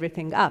screwing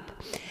everything up.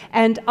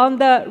 And on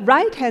the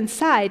right-hand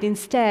side,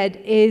 instead,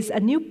 is a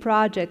new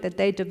project that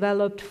they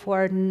developed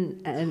for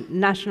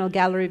National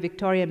Gallery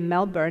Victoria in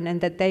Melbourne,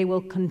 and that they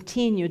will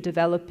continue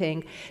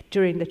developing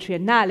during the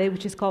Triennale,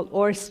 which is called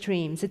Ore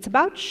Streams. It's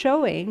about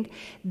showing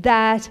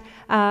that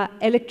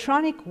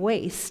electronic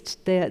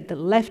waste, the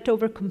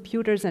leftover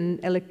computers and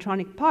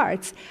electronic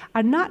parts,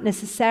 are not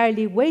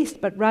necessarily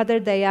waste, but rather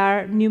they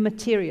are new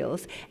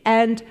materials.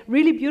 And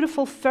really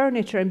beautiful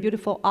furniture and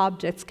beautiful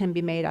objects can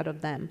be made out of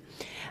them.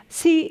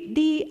 See,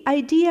 the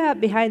idea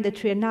behind the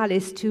Triennale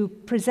is to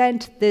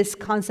present this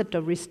concept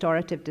of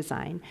restorative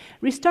design.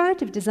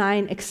 Restorative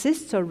design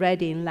exists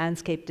already in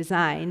landscape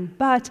design,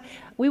 but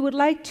we would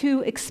like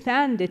to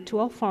expand it to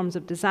all forms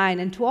of design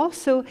and to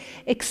also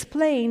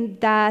explain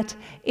that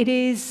it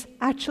is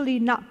actually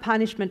not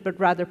punishment, but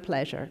rather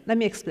pleasure. Let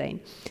me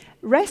explain.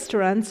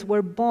 Restaurants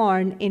were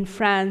born in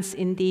France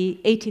in the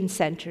 18th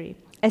century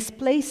as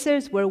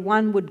places where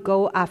one would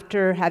go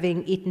after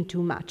having eaten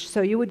too much.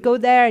 So you would go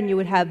there and you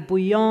would have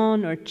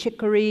bouillon or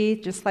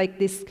chicory, just like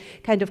this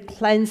kind of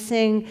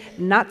cleansing,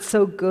 not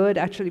so good,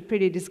 actually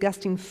pretty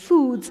disgusting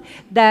foods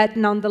that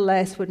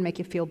nonetheless would make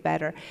you feel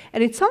better.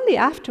 And it's only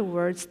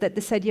afterwards that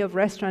this idea of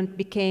restaurant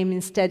became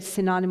instead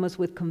synonymous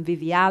with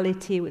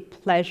conviviality, with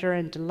pleasure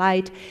and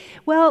delight.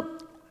 Well,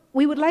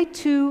 we would like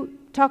to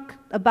talk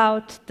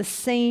about the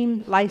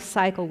same life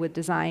cycle with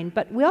design,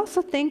 but we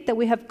also think that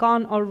we have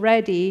gone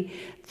already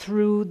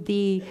through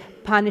the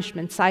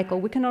punishment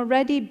cycle. We can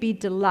already be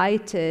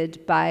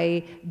delighted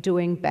by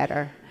doing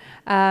better.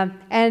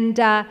 And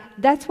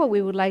that's what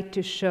we would like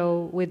to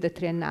show with the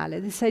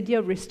Triennale, this idea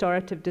of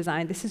restorative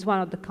design. This is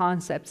one of the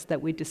concepts that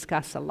we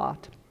discuss a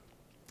lot.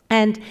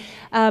 And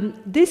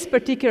this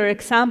particular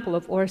example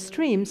of Ore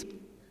Streams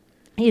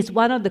is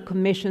one of the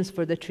commissions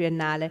for the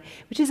Triennale,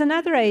 which is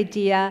another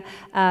idea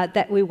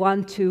that we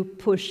want to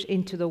push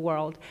into the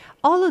world.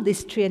 All of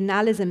these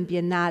Triennales and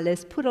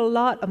Biennales put a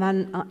lot of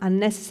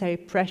unnecessary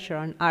pressure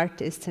on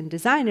artists and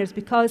designers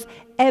because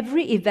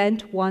every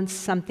event wants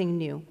something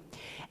new.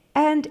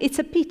 And it's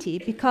a pity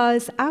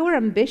because our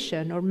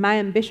ambition, or my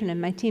ambition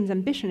and my team's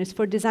ambition, is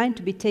for design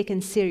to be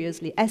taken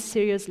seriously as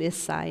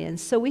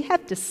science. So we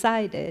have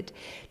decided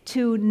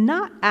to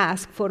not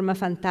ask Forma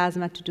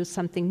Fantasma to do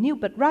something new,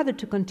 but rather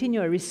to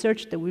continue a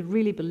research that we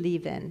really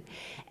believe in.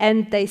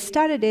 And they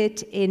started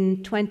it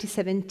in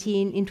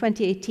 2018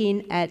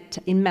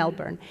 in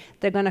Melbourne.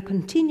 They're going to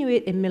continue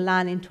it in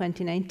Milan in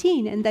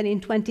 2019, and then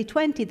in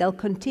 2020 they'll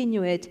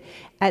continue it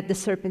at the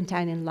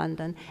Serpentine in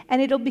London.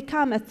 And it'll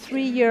become a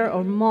 3-year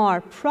or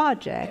more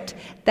project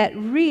that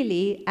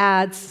really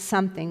adds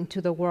something to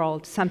the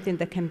world, something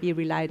that can be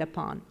relied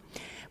upon.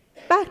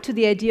 Back to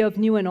the idea of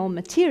new and old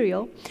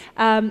material,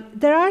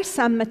 there are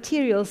some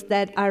materials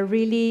that are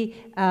really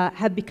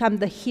have become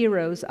the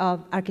heroes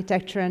of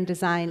architecture and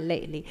design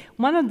lately.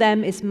 One of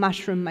them is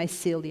mushroom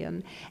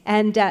mycelium.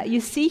 And you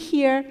see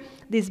here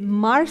these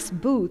Mars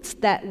boots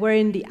that were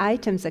in the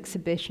items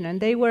exhibition, and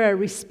they were a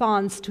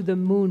response to the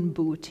moon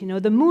boot. You know,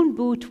 the moon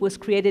boot was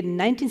created in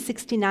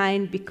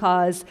 1969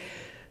 because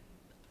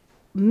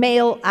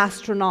male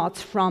astronauts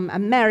from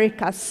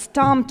America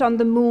stomped on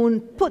the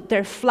moon, put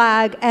their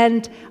flag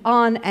and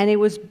it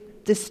was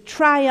this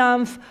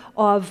triumph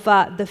of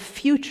the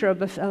future,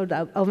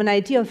 of an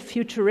idea of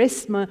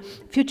futurism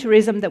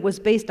that was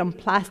based on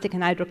plastic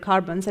and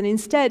hydrocarbons. And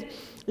instead,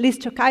 Liz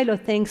Chockailo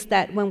thinks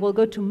that when we'll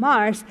go to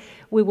Mars,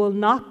 we will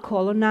not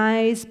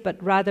colonize,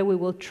 but rather we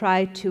will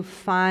try to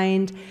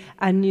find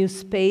a new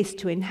space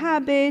to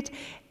inhabit.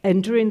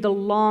 And during the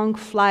long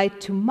flight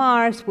to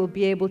Mars, we'll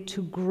be able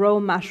to grow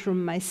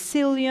mushroom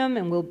mycelium,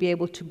 and we'll be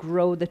able to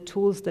grow the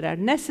tools that are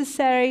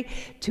necessary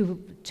to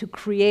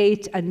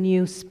create a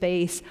new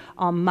space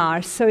on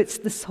Mars. So it's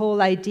this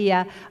whole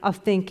idea of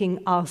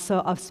thinking also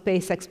of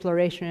space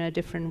exploration in a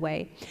different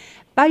way.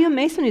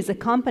 Biomason is a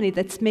company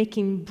that's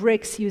making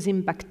bricks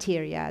using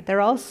bacteria.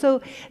 They're also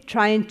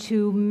trying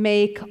to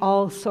make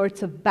all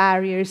sorts of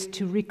barriers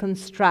to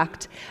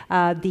reconstruct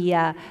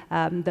the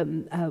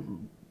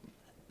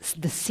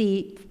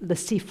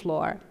sea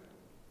floor.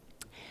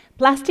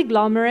 Plastic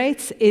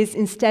glomerates is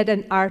instead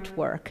an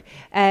artwork,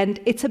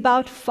 and it's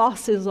about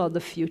fossils of the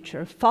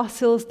future,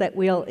 fossils that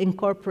will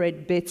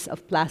incorporate bits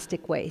of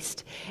plastic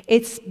waste.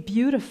 It's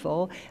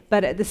beautiful,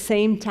 but at the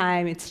same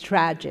time it's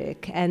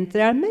tragic, and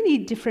there are many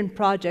different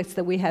projects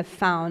that we have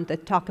found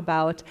that talk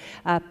about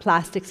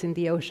plastics in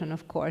the ocean,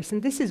 of course,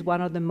 and this is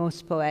one of the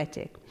most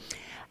poetic.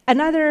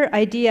 Another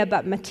idea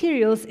about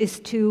materials is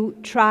to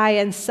try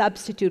and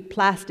substitute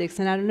plastics.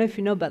 And I don't know if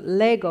you know, but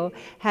Lego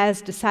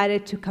has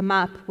decided to come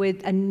up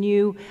with a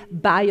new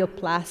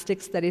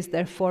bioplastics that is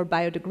therefore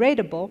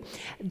biodegradable.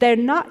 They're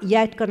not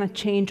yet going to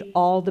change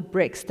all the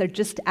bricks. They're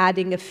just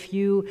adding a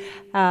few,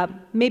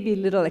 maybe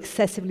little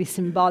excessively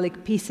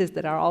symbolic pieces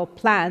that are all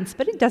plants,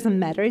 but it doesn't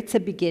matter. It's a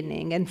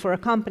beginning. And for a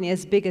company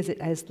as big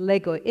as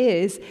Lego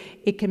is,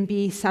 it can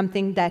be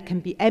something that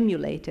can be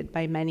emulated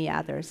by many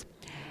others.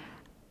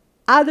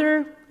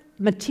 Other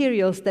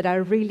materials that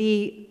are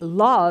really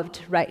loved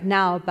right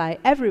now by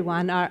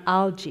everyone are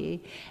algae.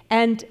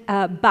 And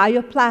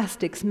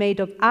bioplastics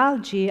made of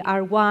algae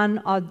are one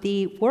of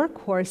the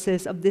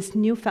workhorses of this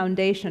new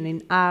foundation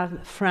in Arles,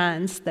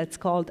 France, that's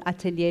called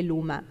Atelier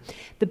Luma.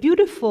 The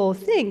beautiful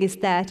thing is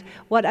that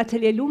what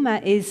Atelier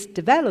Luma is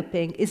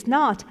developing is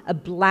not a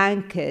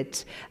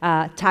blanket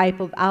type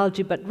of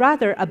algae, but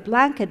rather a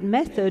blanket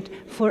method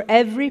for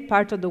every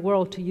part of the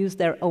world to use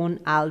their own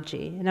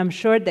algae. And I'm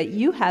sure that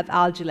you have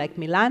algae, like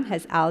Milan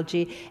has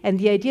algae, and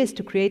the idea is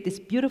to create these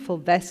beautiful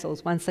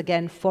vessels, once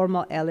again,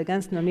 formal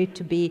elegance, no need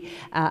to be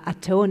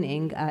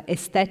atoning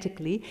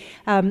aesthetically,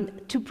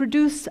 to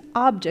produce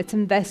objects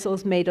and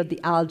vessels made of the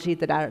algae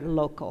that are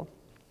local.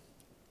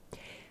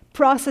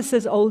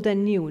 Processes old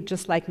and new,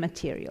 just like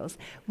materials.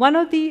 One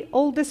of the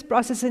oldest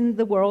processes in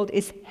the world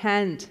is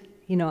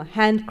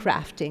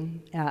handcrafting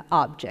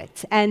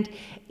objects. And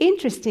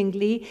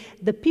interestingly,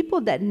 the people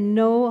that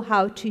know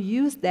how to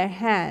use their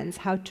hands,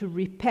 how to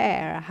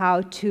repair,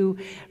 how to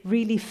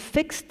really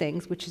fix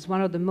things, which is one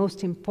of the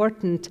most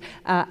important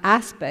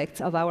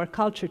aspects of our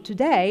culture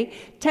today,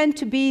 tend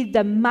to be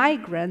the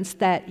migrants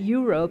that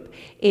Europe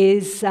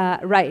is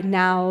right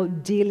now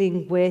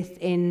dealing with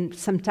in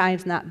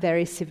sometimes not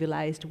very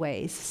civilized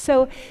ways.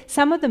 So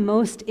some of the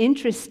most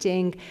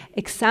interesting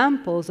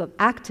examples of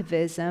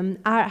activism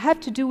have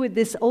to do with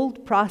these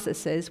old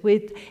processes,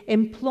 with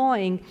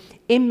employing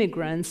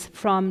immigrants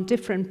from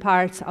different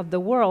parts of the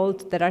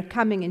world that are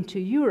coming into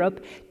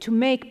Europe to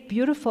make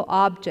beautiful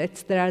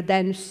objects that are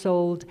then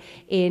sold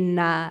in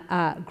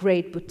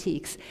great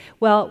boutiques.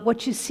 Well,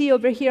 what you see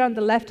over here on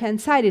the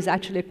left-hand side is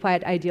actually a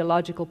quite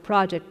ideological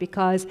project,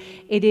 because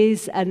it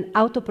is an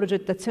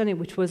autoprogettazione,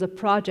 which was a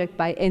project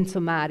by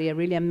Enzo Mari, a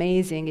really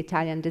amazing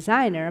Italian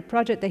designer, a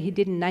project that he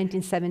did in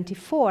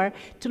 1974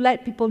 to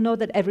let people know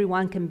that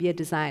everyone can be a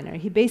designer.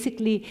 He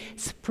basically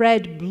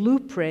spread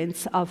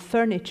blueprints of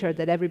furniture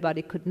that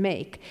everybody could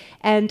make.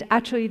 And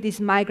actually, these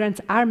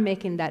migrants are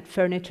making that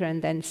furniture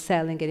and then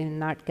selling it in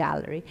an art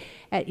gallery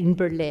in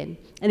Berlin.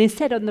 And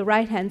instead, on the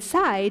right-hand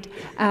side,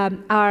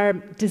 are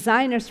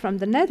designers from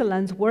the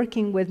Netherlands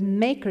working with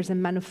makers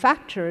and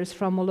manufacturers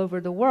from all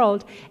over the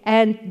world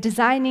and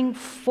designing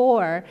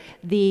for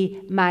the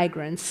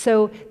migrants.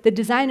 So the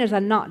designers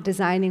are not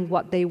designing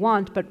what they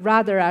want, but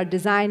rather are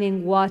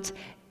designing what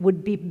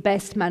would be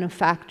best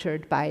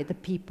manufactured by the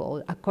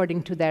people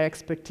according to their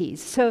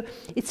expertise. So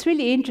it's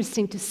really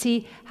interesting to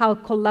see how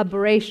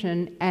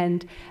collaboration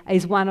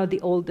is one of the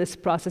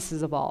oldest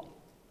processes of all.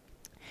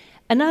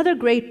 Another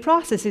great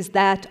process is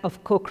that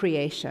of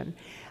co-creation.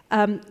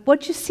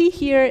 What you see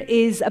here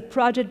is a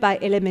project by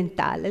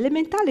Elemental.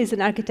 Elemental is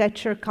an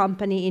architecture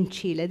company in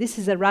Chile. This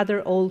is a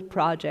rather old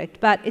project,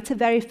 but it's a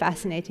very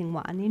fascinating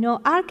one. You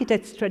know,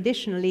 architects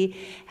traditionally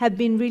have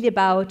been really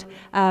about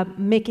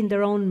making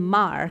their own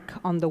mark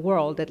on the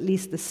world, at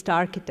least the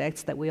star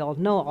architects that we all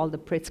know, all the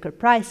Pritzker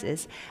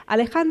Prizes.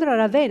 Alejandro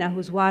Aravena,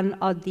 who's one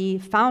of the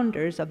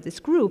founders of this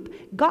group,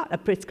 got a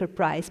Pritzker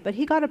Prize, but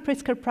he got a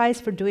Pritzker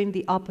Prize for doing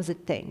the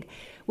opposite thing.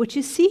 What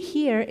you see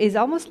here is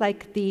almost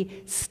like the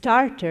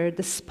starter,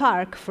 the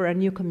spark for a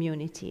new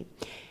community.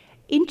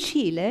 In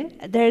Chile,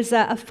 there's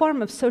a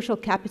form of social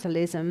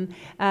capitalism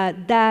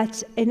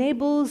that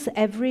enables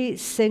every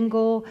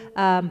single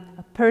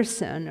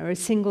person or a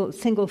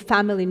single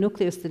family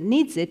nucleus that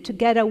needs it to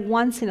get a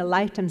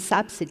once-in-a-lifetime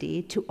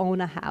subsidy to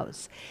own a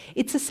house.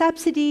 It's a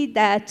subsidy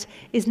that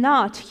is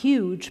not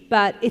huge,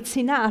 but it's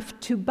enough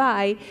to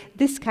buy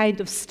this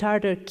kind of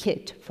starter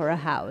kit for a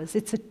house.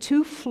 It's a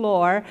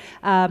 2-floor,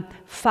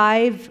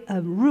 5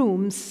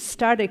 rooms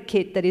starter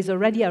kit that is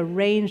already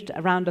arranged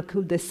around a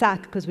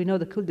cul-de-sac, because we know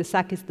the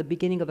cul-de-sac is the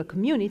beginning of a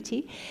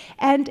community,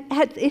 and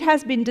it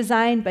has been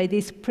designed by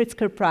these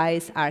Pritzker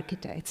Prize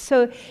architects.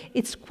 So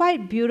it's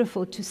quite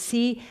beautiful to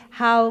see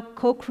how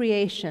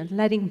co-creation,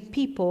 letting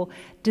people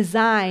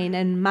design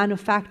and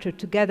manufacture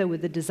together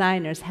with the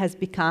designers, has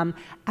become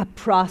a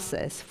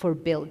process for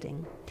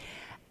building.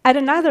 At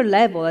another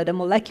level, at a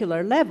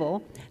molecular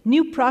level,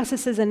 new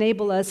processes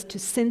enable us to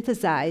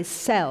synthesize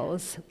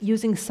cells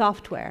using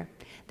software.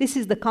 This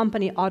is the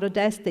company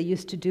Autodesk. They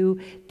used to do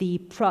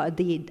the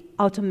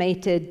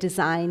automated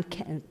design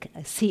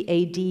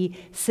CAD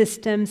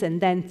systems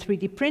and then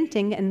 3D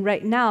printing, and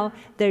right now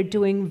they're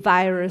doing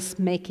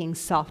virus-making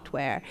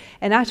software.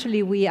 And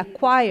actually, we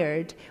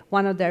acquired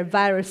one of their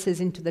viruses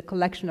into the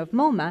collection of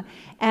MoMa,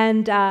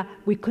 and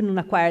we couldn't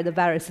acquire the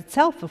virus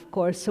itself, of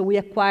course, so we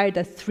acquired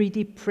a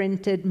 3D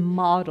printed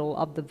model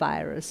of the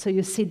virus. So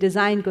you see,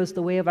 design goes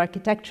the way of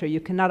architecture. You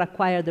cannot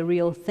acquire the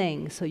real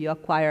thing, so you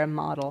acquire a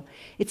model.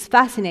 It's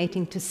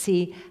fascinating to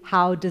see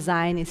how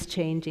design is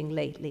changing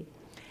lately.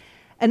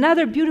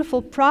 Another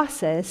beautiful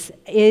process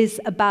is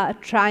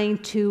about trying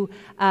to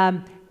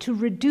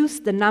reduce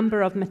the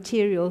number of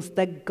materials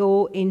that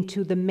go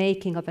into the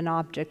making of an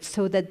object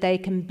so that they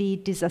can be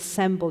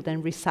disassembled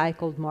and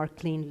recycled more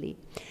cleanly.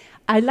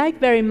 I like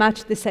very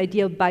much this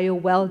idea of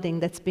biowelding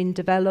that's been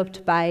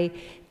developed by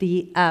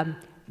the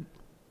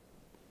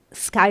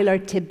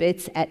Skylar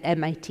Tibbets at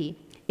MIT.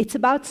 It's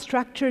about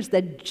structures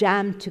that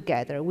jam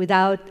together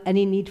without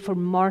any need for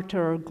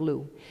mortar or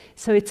glue.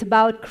 So it's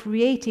about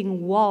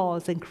creating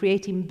walls and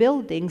creating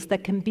buildings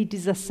that can be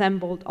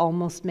disassembled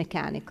almost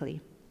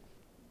mechanically.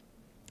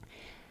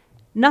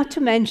 Not to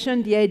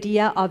mention the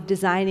idea of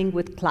designing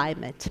with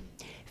climate.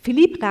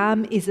 Philippe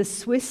Rahm is a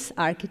Swiss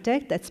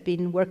architect that's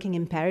been working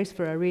in Paris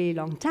for a really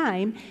long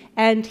time,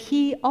 and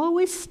he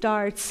always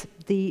starts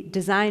the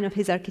design of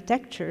his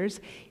architectures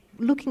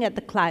looking at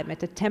the climate,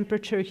 the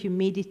temperature,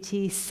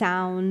 humidity,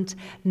 sound,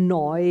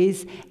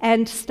 noise,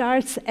 and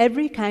starts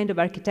every kind of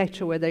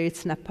architecture, whether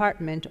it's an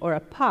apartment or a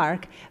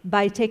park,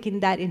 by taking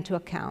that into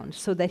account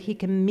so that he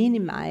can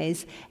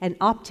minimize and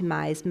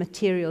optimize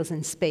materials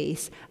and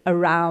space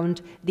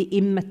around the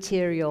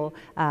immaterial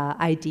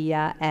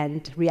idea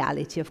and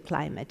reality of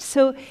climate.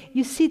 So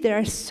you see there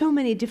are so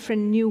many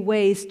different new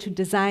ways to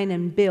design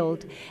and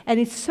build, and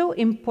it's so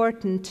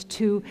important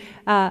to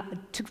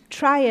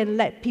try and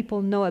let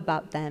people know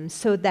about them,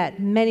 so that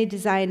many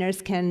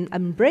designers can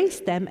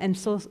embrace them and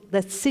so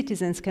that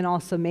citizens can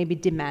also maybe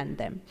demand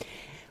them.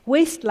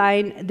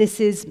 Wasteline, this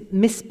is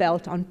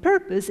misspelled on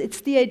purpose.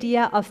 It's the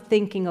idea of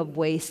thinking of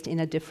waste in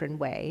a different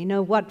way. You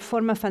know, what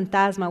Forma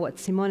Fantasma, what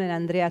Simone and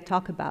Andrea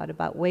talk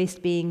about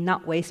waste being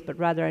not waste, but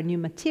rather a new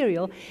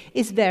material,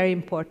 is very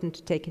important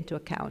to take into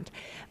account.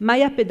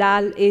 Maya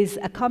Pedal is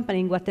a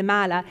company in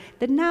Guatemala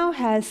that now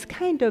has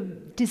kind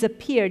of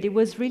disappeared. It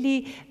was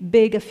really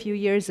big a few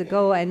years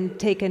ago and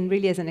taken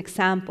really as an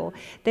example.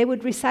 They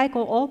would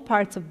recycle all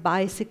parts of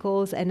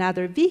bicycles and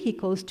other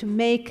vehicles to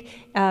make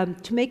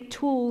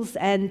tools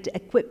and and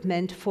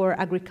equipment for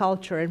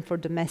agriculture and for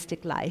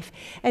domestic life.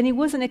 And it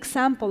was an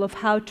example of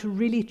how to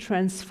really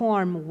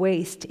transform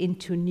waste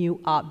into new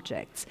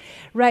objects.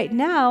 Right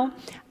now,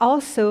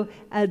 also,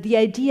 the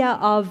idea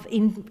of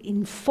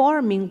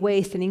informing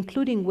waste and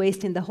including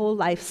waste in the whole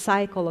life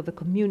cycle of a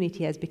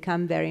community has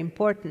become very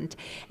important.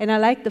 And I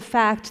like the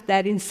fact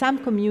that in some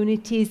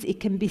communities it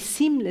can be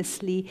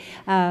seamlessly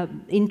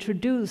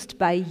introduced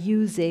by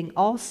using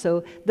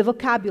also the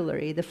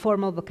vocabulary, the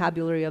formal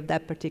vocabulary of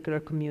that particular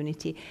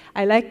community.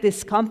 I like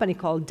this company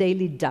called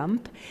Daily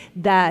Dump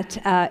that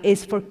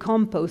is for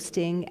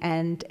composting,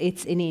 and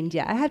it's in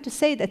India. I have to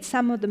say that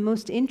some of the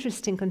most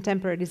interesting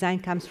contemporary design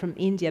comes from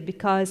India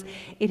because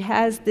it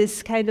has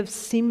this kind of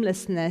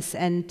seamlessness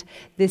and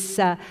this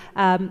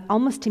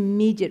almost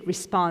immediate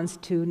response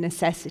to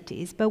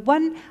necessities. But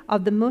one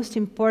of the most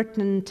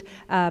important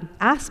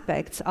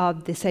aspects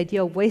of this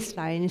idea of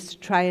waistline is to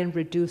try and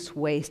reduce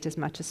waste as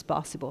much as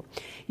possible.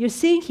 You're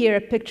seeing here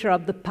a picture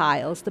of the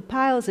Piles. The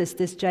Piles is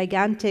this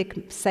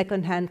gigantic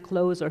second-hand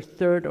clothes or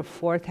third or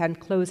fourth-hand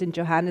clothes in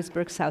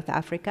Johannesburg, South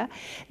Africa,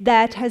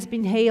 that has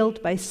been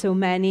hailed by so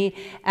many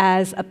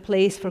as a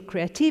place for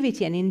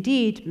creativity, and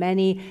indeed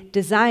many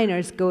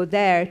designers go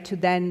there to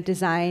then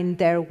design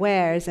their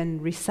wares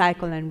and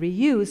recycle and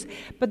reuse.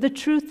 But the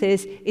truth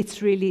is,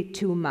 it's really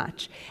too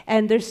much.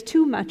 And there's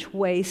too much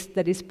waste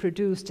that is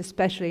produced,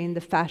 especially in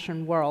the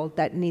fashion world,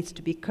 that needs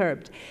to be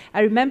curbed.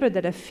 I remember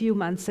that a few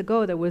months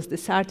ago there was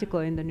this article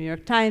in the New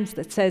York Times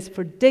that says,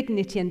 for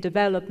dignity and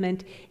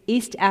development,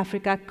 East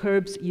Africa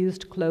curbs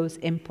used clothes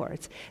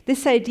imports.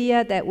 This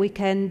idea that we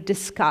can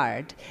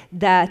discard,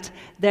 that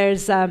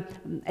there's,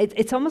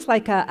 it's almost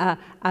like a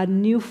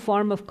new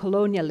form of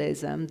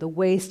colonialism, the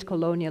waste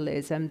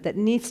colonialism, that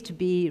needs to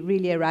be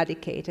really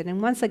eradicated.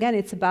 And once again,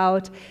 it's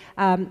about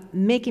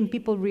making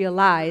people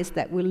realize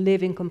that we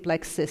live in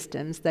complex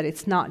systems, that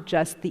it's not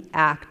just the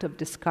act of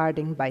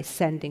discarding by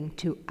sending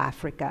to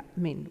Africa. I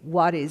mean,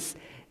 what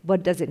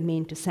does it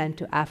mean to send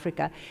to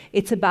Africa?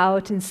 It's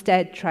about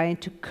instead trying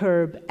to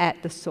curb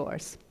at the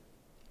source.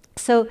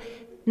 So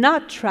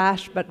not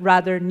trash, but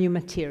rather new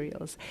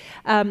materials.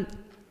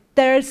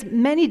 There's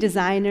many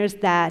designers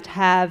that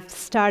have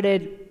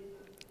started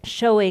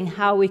showing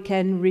how we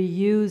can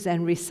reuse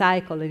and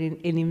recycle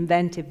in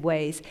inventive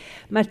ways.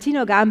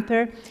 Martino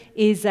Gamper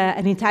is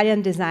an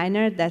Italian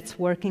designer that's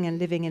working and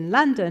living in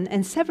London,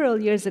 and several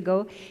years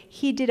ago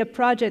he did a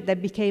project that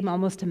became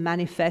almost a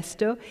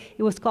manifesto.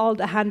 It was called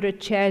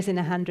 100 Chairs in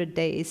 100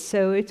 Days,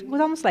 so it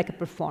was almost like a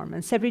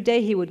performance. Every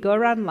day he would go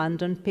around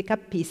London, pick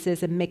up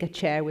pieces and make a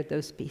chair with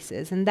those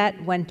pieces, and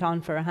that went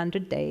on for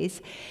 100 days.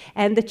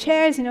 And the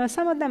chairs, you know,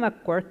 some of them are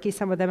quirky,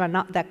 some of them are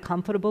not that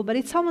comfortable, but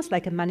it's almost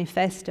like a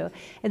manifesto.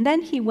 And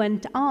then he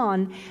went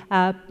on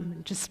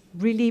just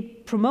really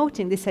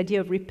promoting this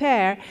idea of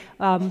repair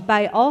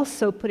by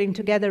also putting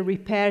together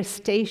repair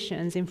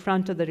stations in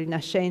front of the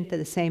Rinascente,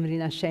 the same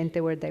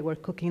Rinascente where they were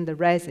cooking the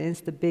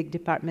resins, the big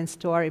department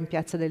store in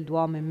Piazza del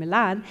Duomo in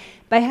Milan,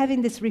 by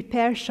having these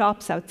repair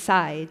shops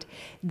outside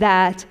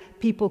that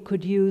people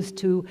could use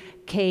to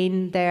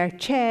cane their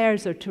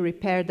chairs or to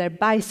repair their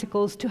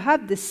bicycles, to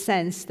have this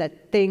sense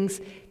that things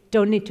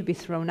don't need to be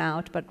thrown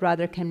out, but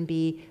rather can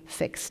be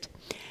fixed.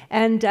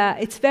 And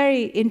it's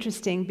very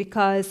interesting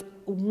because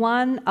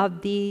one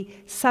of the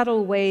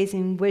subtle ways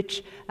in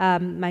which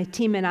my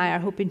team and I are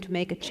hoping to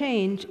make a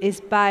change is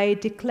by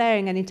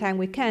declaring anytime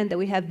we can that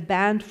we have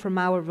banned from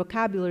our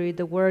vocabulary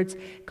the words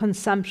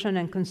consumption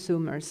and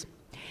consumers.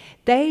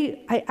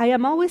 I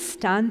am always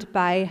stunned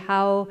by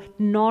how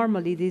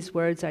normally these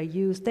words are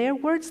used. They are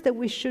words that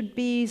we should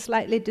be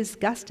slightly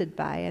disgusted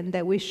by and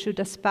that we should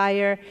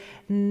aspire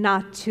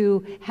not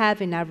to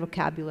have in our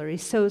vocabulary.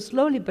 So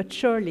slowly but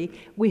surely,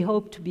 we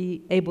hope to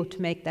be able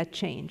to make that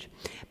change.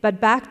 But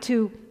back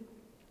to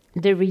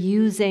the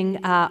reusing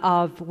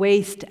of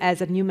waste as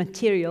a new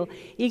material.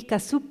 Ilkka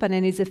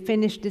Suppanen is a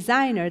Finnish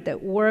designer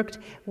that worked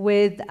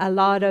with a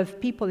lot of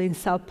people in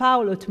Sao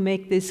Paulo to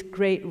make these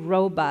great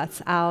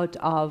robots out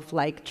of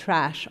like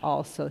trash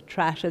also,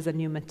 trash as a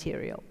new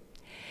material.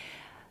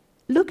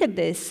 Look at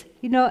this.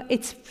 You know,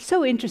 it's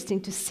so interesting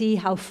to see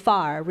how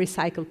far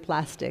recycled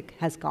plastic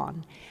has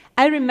gone.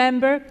 I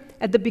remember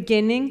at the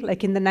beginning,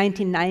 like in the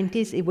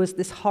 1990s, it was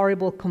this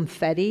horrible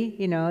confetti,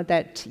 you know,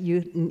 that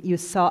you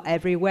saw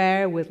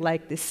everywhere with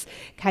like this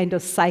kind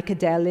of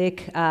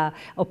psychedelic,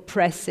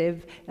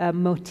 oppressive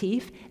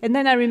motif. And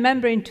then I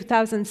remember in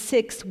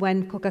 2006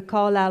 when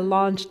Coca-Cola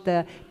launched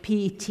the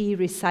PET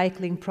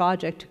recycling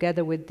project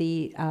together with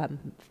the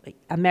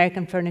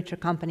American furniture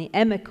company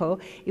Emeco.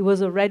 It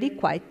was already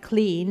quite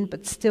clean,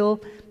 but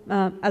still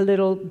a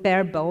little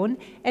bare bone.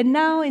 And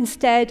now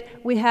instead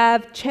we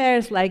have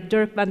chairs like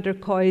Dirk van der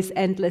Koy's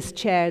endless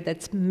chair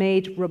that's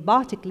made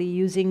robotically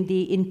using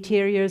the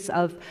interiors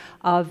of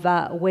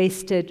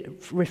wasted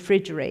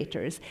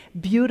refrigerators.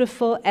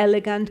 Beautiful,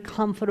 elegant,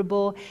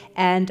 comfortable,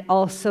 and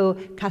also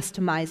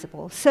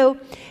customizable. So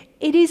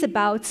it is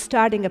about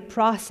starting a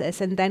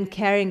process and then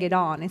carrying it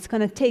on. It's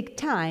going to take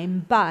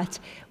time, but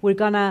we're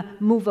going to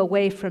move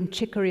away from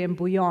chicory and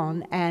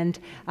bouillon and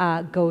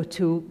go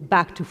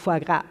back to foie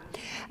gras.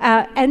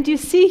 And you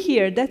see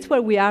here, that's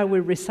where we are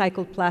with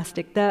recycled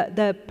plastic.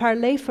 The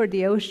Parley for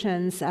the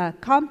Oceans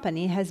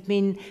company has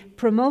been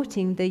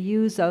promoting the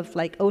use of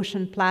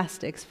ocean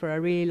plastics for a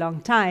really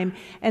long time.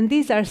 And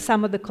these are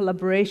some of the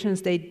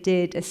collaborations they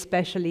did,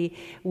 especially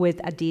with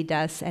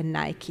Adidas and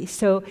Nike.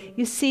 So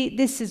you see,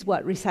 this is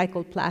what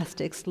recycled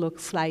plastics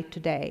looks like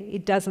today.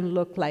 It doesn't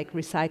look like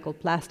recycled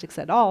plastics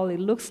at all. It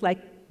looks like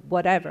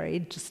whatever,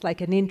 it's just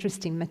like an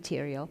interesting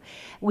material.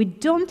 We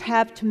don't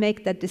have to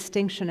make that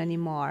distinction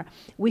anymore.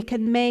 We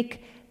can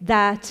make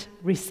that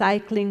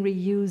recycling,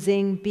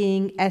 reusing,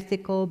 being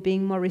ethical,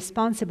 being more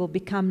responsible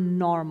become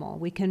normal.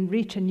 We can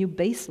reach a new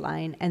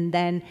baseline and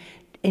then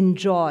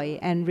enjoy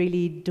and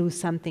really do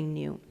something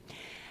new.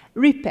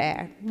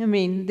 Repair. I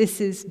mean,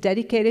 this is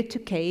dedicated to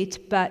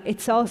Kate, but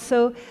it's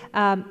also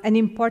an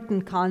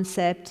important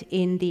concept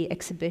in the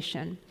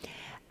exhibition.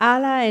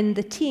 Ala and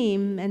the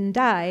team and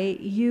I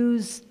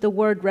use the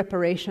word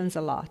reparations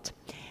a lot.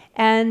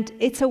 And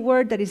it's a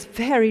word that is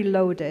very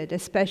loaded,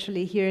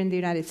 especially here in the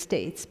United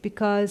States,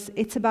 because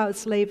it's about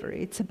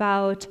slavery. It's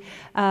about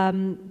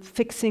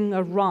fixing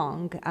a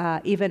wrong,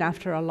 even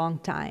after a long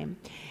time.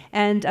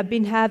 And I've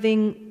been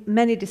having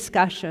many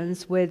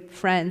discussions with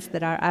friends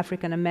that are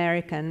African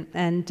American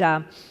and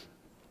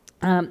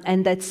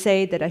that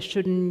say that I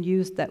shouldn't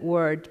use that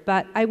word.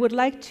 But I would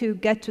like to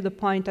get to the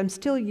point, I'm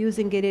still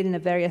using it in a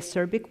very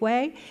acerbic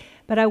way,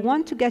 but I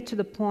want to get to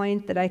the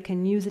point that I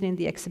can use it in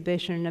the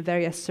exhibition in a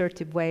very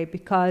assertive way,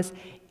 because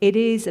it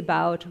is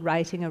about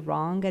righting a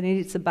wrong, and it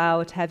is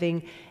about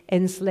having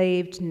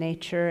enslaved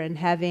nature and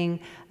having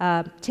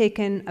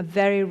taken a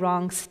very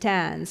wrong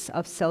stance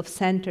of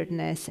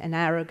self-centeredness and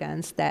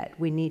arrogance that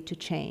we need to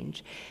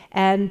change.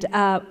 And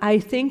I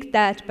think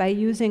that by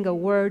using a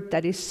word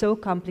that is so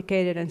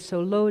complicated and so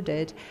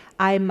loaded,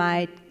 I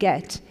might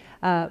get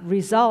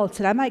results,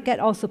 and I might get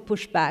also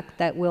pushback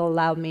that will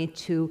allow me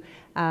to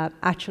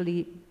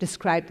actually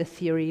describe the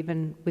theory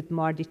even with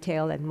more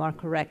detail and more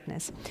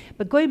correctness.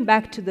 But going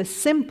back to the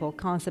simple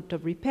concept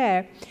of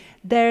repair,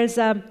 there's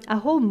a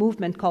whole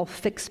movement called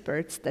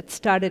Fixperts that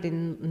started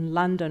in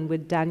London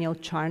with Daniel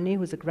Charney,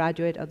 who's a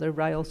graduate of the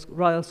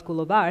Royal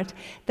School of Art,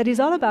 that is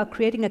all about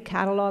creating a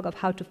catalog of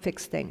how to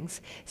fix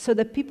things so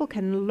that people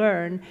can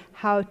learn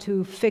how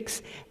to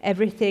fix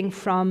everything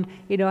from,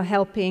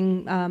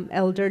 helping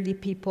elderly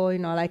people,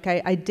 like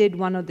I did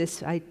one of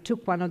this, I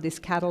took one of these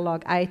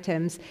catalog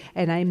items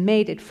and I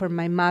made it for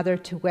my mother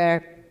to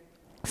wear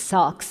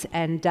socks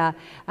and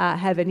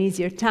have an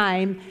easier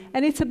time.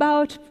 And it's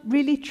about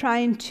really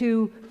trying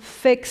to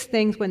fix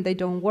things when they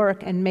don't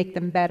work and make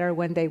them better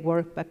when they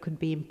work but could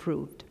be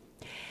improved.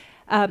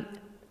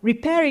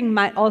 Repairing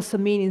might also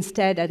mean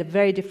instead, at a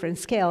very different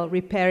scale,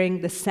 repairing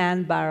the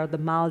sandbar of the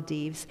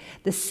Maldives.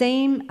 The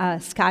same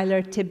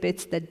Skylar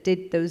Tibbets that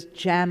did those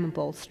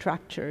jammable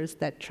structures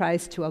that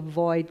tries to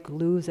avoid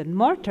glues and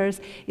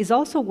mortars is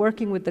also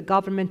working with the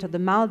government of the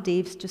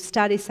Maldives to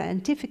study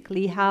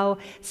scientifically how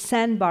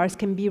sandbars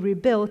can be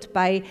rebuilt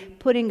by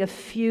putting a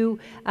few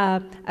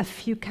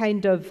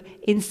kind of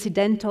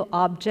incidental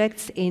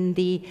objects in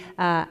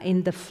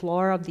the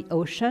floor of the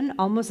ocean,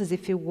 almost as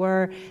if it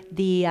were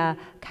the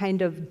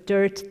kind of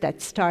dirt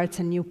that starts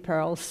a new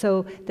pearl.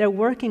 So they're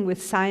working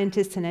with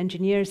scientists and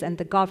engineers and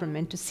the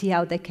government to see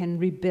how they can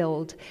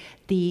rebuild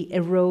the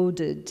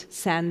eroded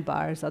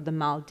sandbars of the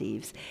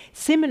Maldives.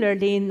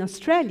 Similarly, in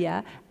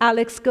Australia,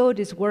 Alex Goad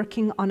is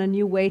working on a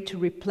new way to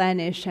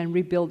replenish and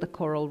rebuild the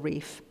coral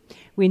reef.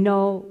 We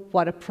know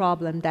what a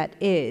problem that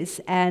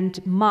is,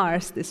 and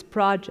Mars, this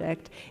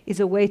project,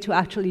 is a way to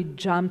actually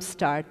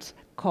jumpstart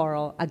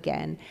coral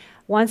again.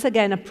 Once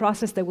again, a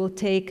process that will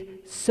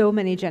take so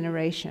many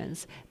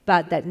generations,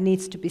 but that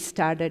needs to be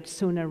started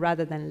sooner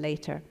rather than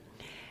later.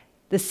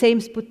 The same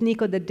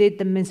Sputniko that did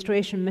the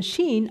menstruation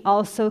machine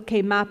also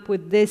came up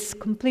with this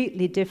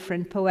completely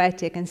different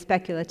poetic and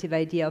speculative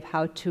idea of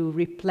how to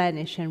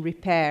replenish and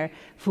repair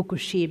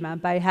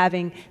Fukushima by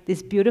having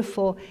these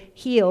beautiful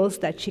heels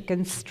that she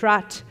can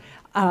strut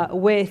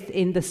with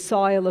in the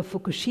soil of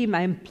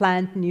Fukushima and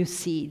plant new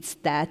seeds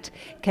that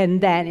can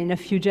then, in a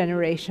few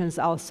generations,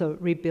 also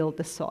rebuild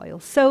the soil.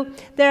 So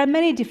there are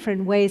many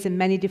different ways and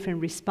many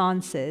different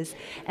responses,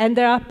 and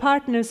there are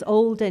partners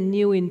old and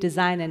new in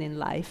design and in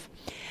life.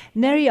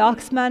 Neri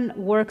Oxman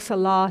works a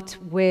lot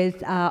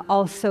with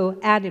also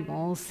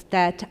animals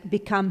that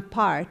become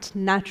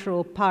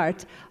natural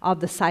part of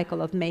the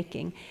cycle of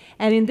making.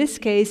 And in this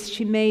case,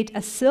 she made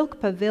a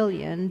silk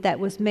pavilion that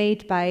was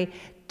made by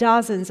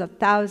dozens of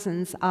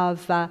thousands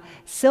of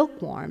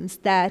silkworms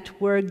that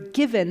were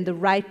given the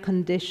right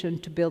condition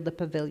to build the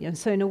pavilion.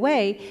 So in a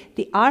way,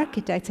 the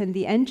architects and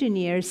the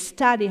engineers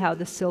study how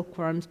the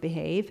silkworms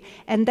behave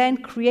and then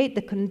create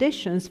the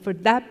conditions for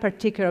that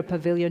particular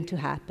pavilion to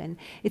happen.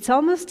 It's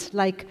almost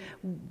like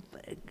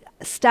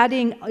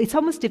studying, it's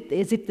almost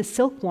as if the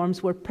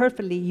silkworms were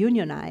perfectly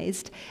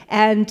unionized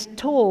and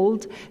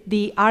told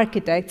the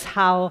architects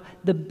how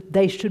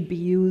they should be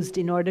used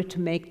in order to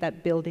make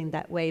that building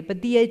that way.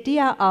 But the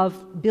idea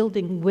of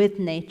building with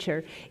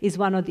nature is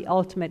one of the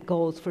ultimate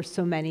goals for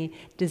so many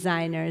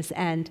designers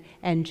and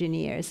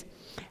engineers.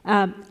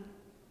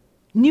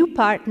 New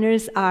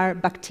partners are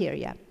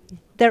bacteria.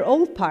 They're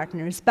old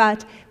partners,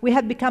 but we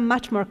have become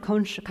much more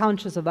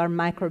conscious of our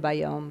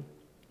microbiome.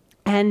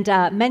 And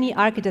many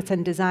architects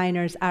and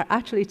designers are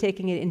actually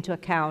taking it into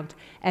account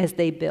as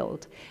they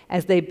build.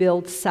 As they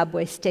build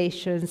subway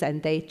stations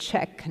and they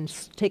check and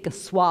take a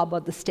swab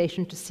of the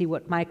station to see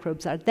what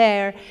microbes are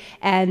there.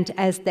 And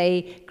as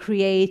they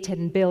create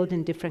and build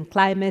in different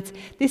climates.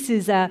 This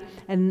is a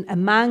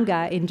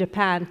manga in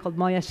Japan called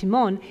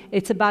Moyashimon.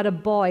 It's about a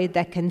boy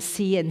that can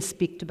see and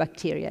speak to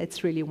bacteria.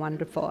 It's really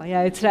wonderful.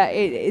 Yeah,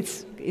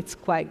 it's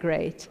quite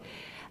great.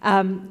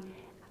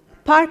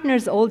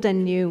 Partners old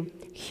and new.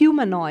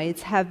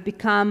 Humanoids have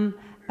become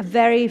a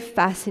very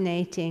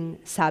fascinating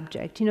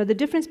subject. You know, the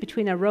difference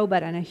between a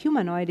robot and a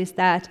humanoid is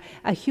that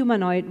a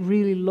humanoid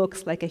really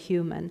looks like a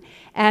human.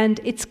 And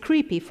it's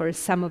creepy for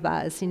some of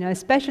us, you know,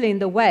 especially in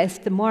the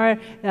West, the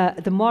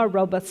more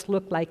robots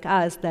look like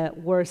us, the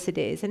worse it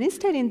is. And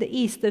instead in the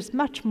East, there's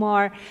much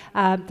more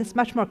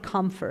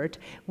comfort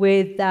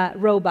with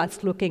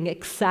robots looking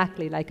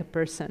exactly like a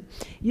person.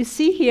 You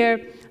see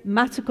here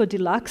Matsuko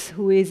Deluxe,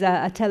 who is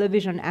a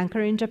television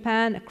anchor in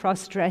Japan, a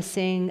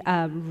cross-dressing,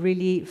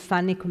 really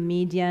funny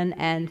comedian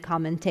and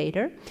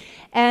commentator.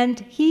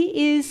 And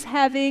he is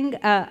having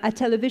a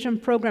television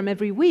program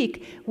every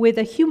week with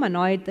a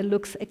humanoid that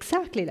looks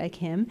exactly like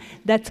him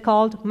that's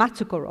called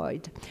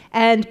Matsukoroid.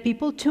 And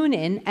people tune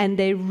in and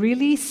they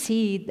really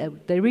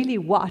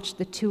watch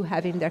the two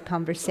having their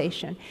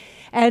conversation.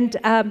 And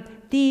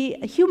the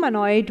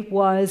humanoid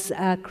was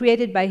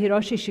created by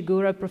Hiroshi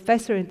Shigura, a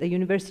professor at the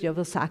University of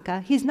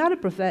Osaka. He's not a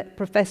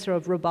professor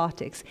of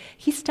robotics.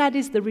 He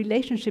studies the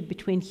relationship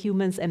between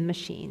humans and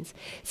machines.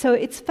 So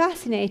it's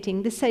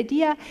fascinating, this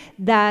idea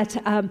that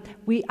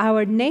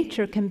our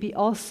nature can be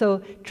also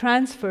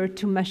transferred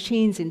to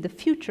machines in the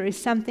future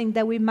is something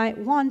that we might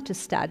want to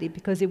study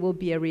because it will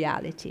be a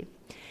reality.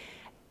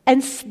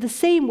 And the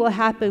same will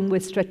happen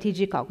with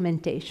strategic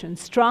augmentation.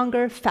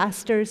 Stronger,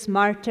 faster,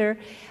 smarter,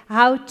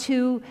 how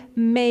to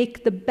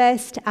make the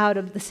best out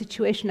of the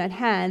situation at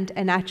hand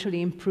and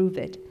actually improve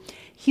it.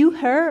 Hugh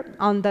Herr,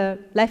 on the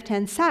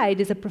left-hand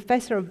side, is a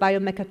professor of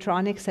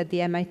biomechatronics at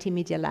the MIT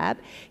Media Lab.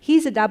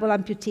 He's a double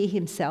amputee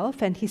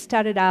himself, and he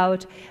started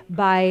out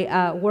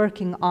by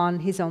working on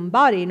his own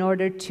body in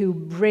order to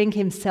bring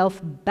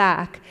himself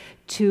back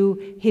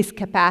to his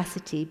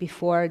capacity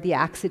before the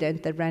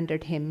accident that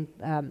rendered him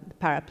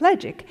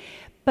paraplegic.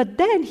 But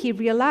then he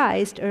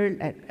realized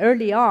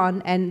early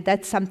on, and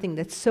that's something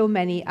that so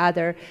many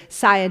other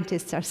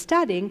scientists are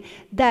studying,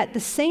 that the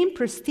same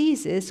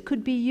prosthesis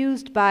could be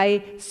used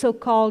by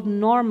so-called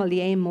normally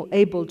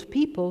abled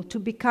people to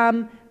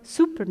become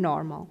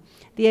supernormal.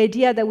 The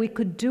idea that we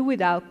could do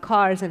without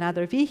cars and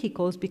other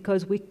vehicles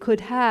because we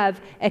could have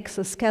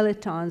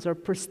exoskeletons or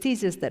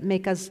prostheses that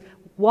make us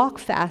walk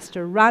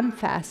faster, run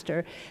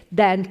faster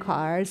than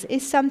cars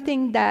is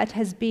something that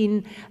has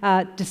been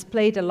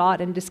displayed a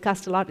lot and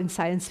discussed a lot in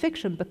science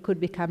fiction, but could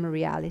become a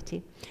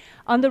reality.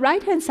 On the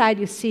right-hand side,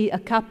 you see a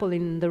couple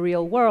in the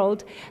real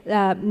world,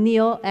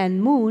 Neil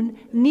and Moon.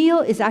 Neil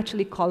is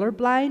actually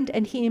colorblind,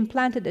 and he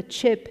implanted a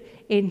chip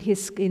in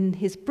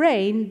his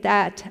brain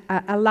that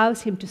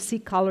allows him to see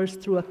colors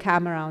through a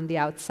camera on the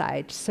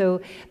outside.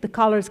 So the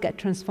colors get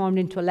transformed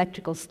into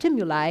electrical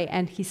stimuli,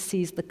 and he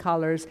sees the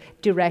colors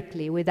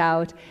directly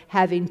without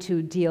having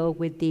to deal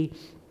with the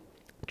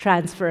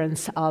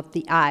transference of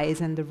the eyes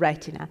and the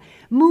retina.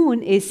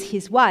 Moon is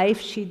his wife.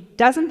 She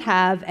doesn't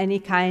have any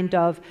kind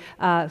of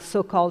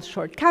so-called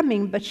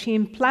shortcoming, but she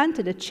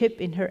implanted a chip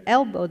in her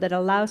elbow that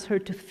allows her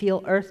to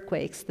feel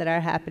earthquakes that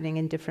are happening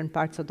in different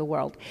parts of the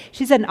world.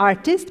 She's an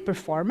artist,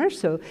 performer,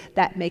 so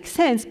that makes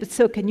sense, but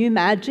so can you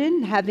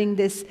imagine having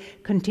this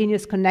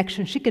continuous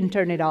connection? She can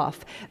turn it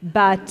off,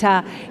 but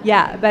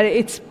yeah, but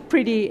it's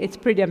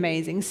pretty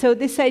amazing. So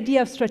this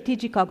idea of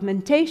strategic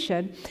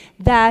augmentation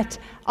that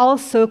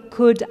also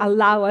could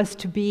allow us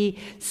to be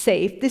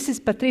safe. This is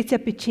Patrizia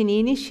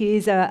Piccinini. She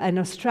is an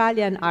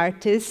Australian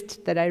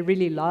artist that I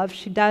really love.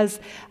 She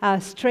does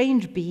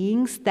strange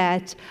beings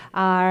that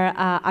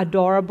are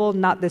adorable.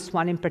 Not this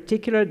one in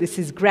particular. This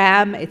is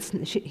Graham.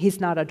 He's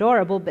not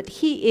adorable, but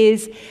he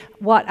is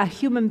what a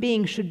human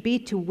being should be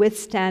to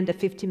withstand a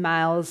 50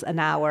 miles an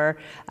hour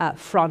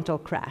frontal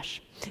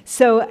crash.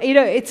 So, you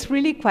know, it's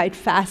really quite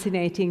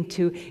fascinating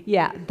to,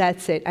 yeah,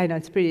 that's it. I know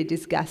it's pretty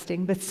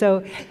disgusting. But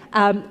so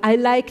I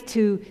like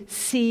to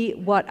see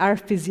what our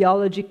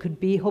physiology could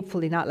be.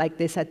 Hopefully not like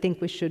this. I think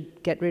we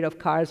should get rid of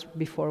cars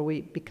before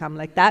we become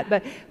like that.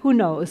 But who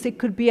knows? It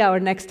could be our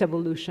next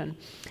evolution.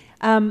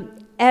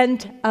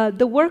 And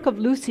the work of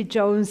Lucy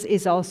Jones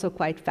is also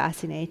quite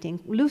fascinating.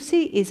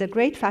 Lucy is a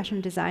great fashion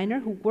designer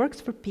who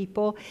works for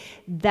people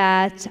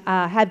that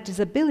have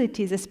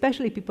disabilities,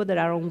 especially people that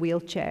are on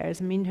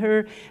wheelchairs. I mean,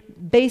 her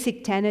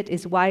basic tenet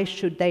is, why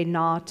should they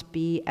not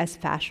be as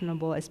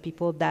fashionable as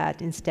people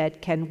that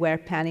instead can wear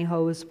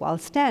pantyhose while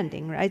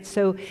standing, right?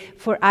 So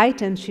for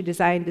items, she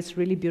designed this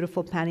really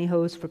beautiful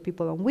pantyhose for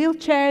people on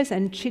wheelchairs,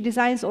 and she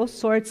designs all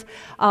sorts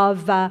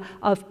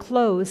of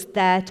clothes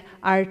that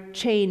are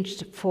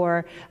changed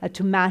for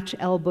to match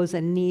elbows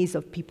and knees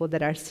of people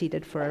that are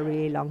seated for a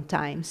really long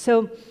time.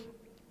 So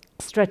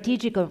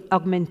strategic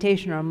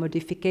augmentation or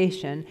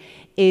modification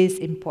is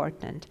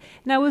important.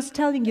 And I was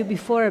telling you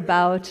before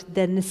about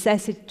the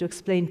necessity to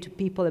explain to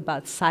people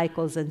about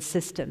cycles and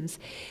systems.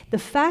 The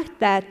fact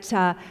that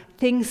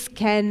things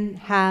can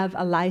have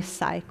a life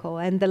cycle,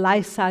 and the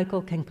life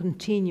cycle can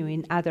continue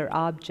in other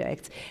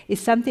objects, is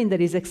something that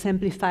is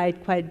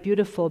exemplified quite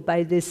beautiful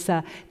by this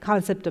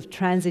concept of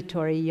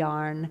transitory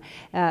yarn,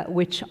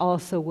 which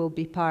also will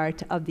be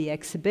part of the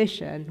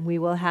exhibition.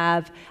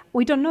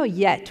 We don't know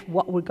yet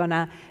what we're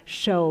gonna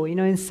show. You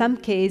know, in some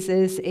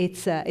cases,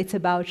 it's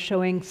about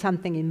showing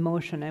something in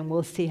motion, and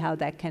we'll see how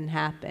that can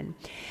happen.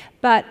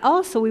 But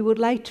also, we would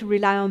like to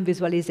rely on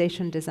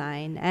visualization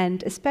design,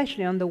 and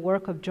especially on the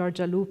work of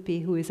Giorgia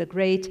Lupi, who is a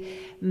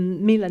great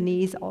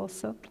Milanese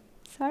also,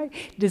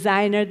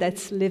 designer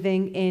that's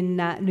living in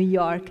New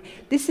York.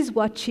 This is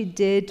what she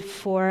did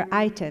for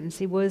items.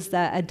 It was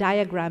a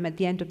diagram at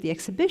the end of the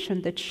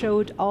exhibition that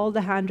showed all the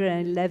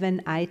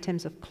 111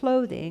 items of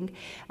clothing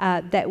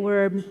that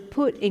were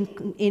put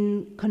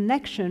in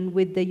connection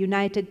with the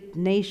United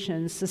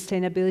Nations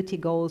sustainability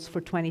goals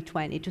for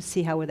 2020 to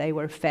see how they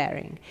were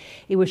faring.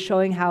 It was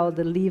showing how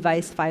the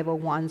Levi's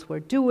 501s were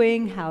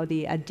doing, how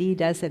the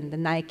Adidas and the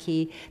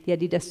Nike, the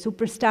Adidas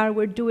Superstar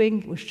were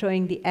doing. It was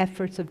showing the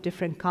efforts of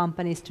different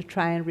companies to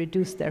try and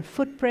reduce their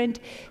footprint.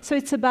 So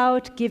it's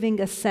about giving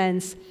a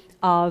sense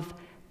of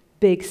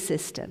big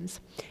systems.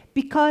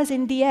 Because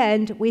in the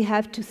end, we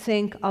have to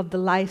think of the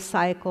life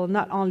cycle,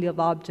 not only of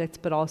objects,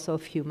 but also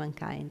of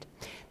humankind.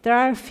 There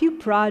are a few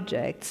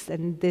projects,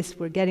 and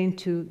we're getting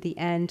to the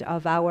end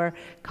of our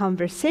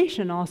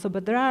conversation also,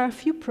 but there are a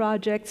few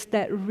projects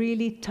that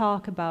really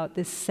talk about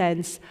this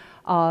sense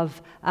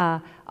of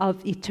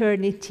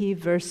eternity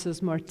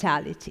versus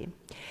mortality.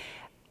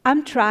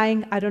 I'm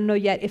trying, I don't know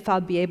yet if I'll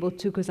be able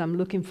to, because I'm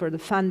looking for the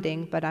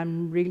funding, but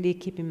I'm really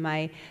keeping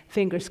my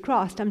fingers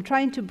crossed. I'm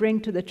trying to bring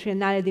to the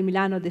Triennale di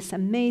Milano this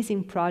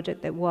amazing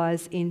project that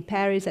was in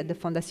Paris at the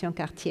Fondation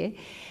Cartier,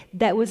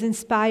 that was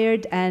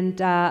inspired and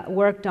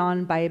worked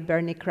on by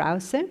Bernie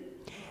Krause.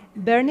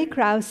 Bernie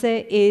Krause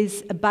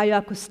is a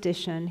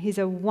bioacoustician. He's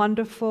a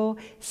wonderful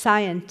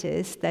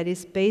scientist that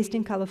is based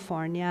in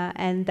California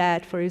and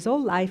that for his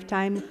whole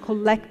lifetime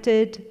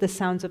collected the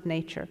sounds of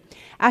nature.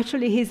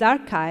 Actually, his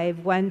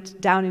archive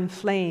went down in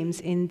flames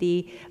in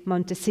the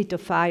Montecito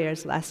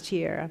fires last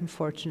year,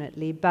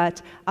 unfortunately,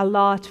 but a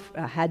lot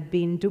had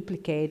been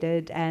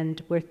duplicated,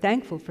 and we're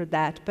thankful for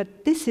that.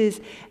 But this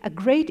is a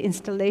great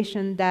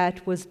installation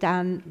that was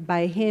done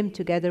by him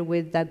together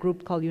with a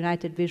group called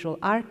United Visual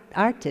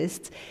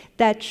Artists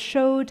that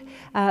showed,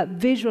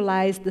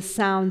 visualized the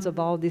sounds of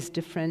all these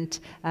different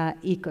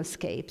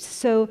ecoscapes.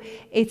 So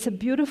it's a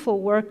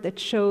beautiful work that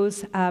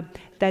shows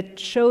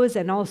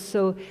and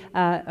also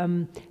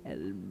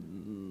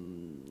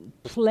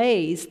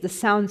plays the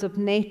sounds of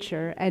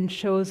nature and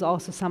shows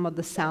also some of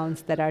the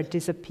sounds that are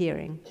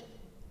disappearing.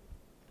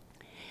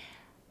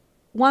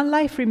 One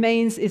Life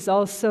Remains is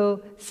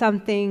also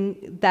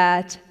something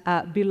that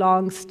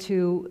belongs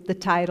to the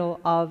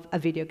title of a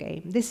video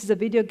game. This is a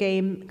video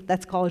game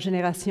that's called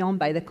Génération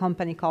by the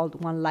company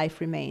called One Life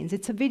Remains.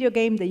 It's a video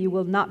game that you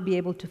will not be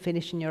able to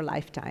finish in your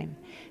lifetime.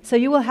 So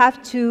you will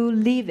have to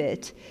leave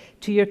it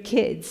to your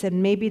kids,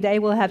 and maybe they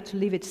will have to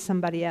leave it to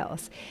somebody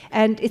else.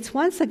 And it's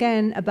once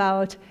again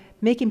about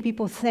making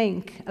people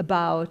think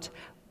about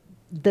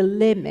the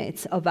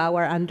limits of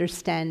our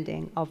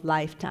understanding of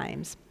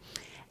lifetimes.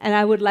 And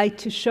I would like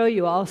to show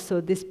you also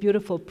this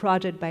beautiful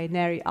project by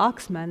Neri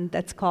Oxman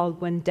that's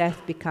called When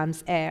Death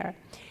Becomes Air.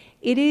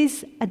 It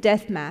is a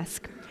death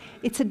mask.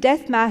 It's a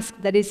death mask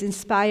that is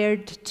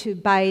inspired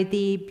by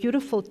the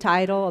beautiful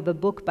title of a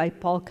book by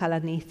Paul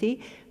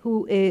Kalanithi,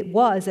 who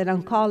was an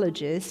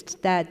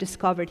oncologist that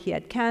discovered he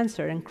had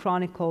cancer and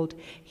chronicled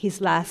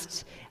his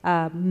last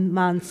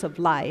months of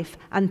life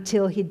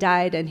until he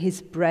died and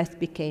his breath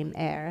became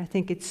air. I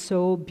think it's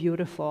so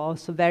beautiful,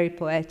 also very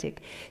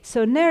poetic.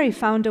 So Neri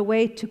found a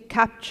way to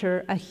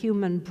capture a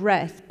human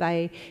breath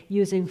by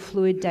using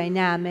fluid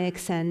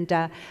dynamics and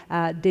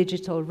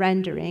digital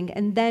rendering,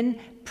 and then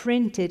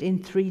printed in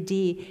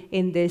 3D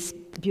in this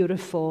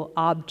beautiful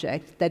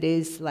object that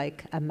is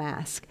like a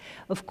mask.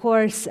 Of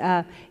course,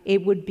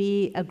 it would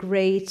be a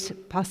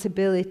great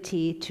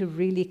possibility to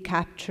really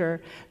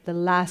capture the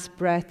last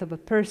breath of a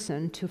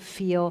person, to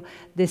feel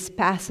this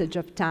passage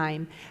of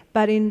time.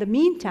 But in the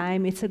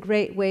meantime, it's a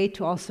great way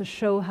to also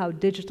show how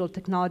digital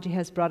technology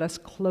has brought us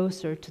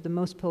closer to the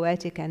most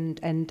poetic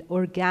and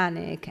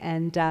organic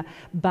and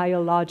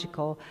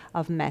biological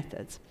of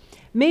methods.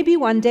 Maybe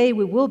one day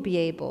we will be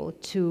able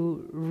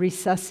to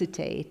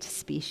resuscitate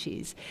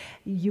species.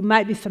 You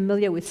might be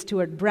familiar with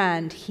Stuart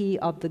Brand, he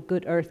of the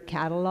Good Earth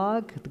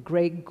catalog, the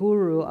great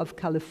guru of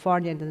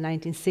California in the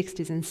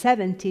 1960s and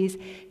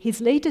 70s.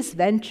 His latest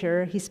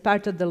venture, he's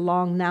part of the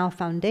Long Now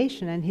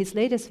Foundation, and his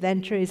latest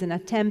venture is an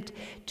attempt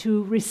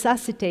to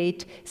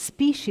resuscitate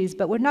species,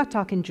 but we're not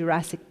talking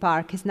Jurassic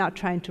Park. He's not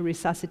trying to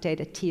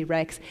resuscitate a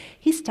T-Rex.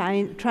 He's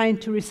trying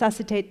to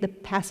resuscitate the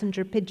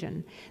passenger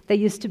pigeon. They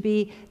used to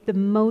be the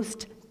most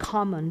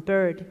common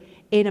bird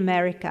in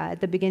America at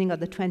the beginning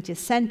of the 20th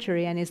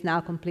century and is now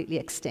completely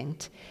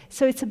extinct.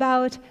 So it's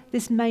about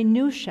this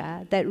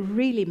minutia that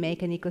really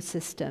make an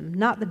ecosystem,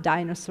 not the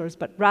dinosaurs,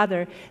 but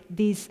rather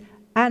these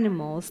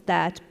animals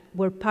that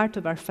were part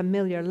of our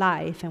familiar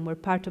life and were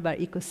part of our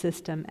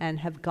ecosystem and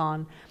have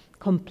gone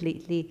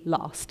completely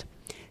lost.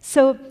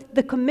 So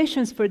the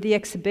commissions for the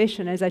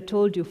exhibition, as I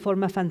told you,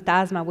 Forma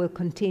Fantasma will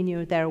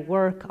continue their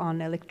work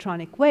on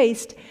electronic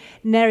waste.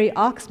 Neri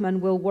Oxman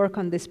will work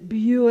on this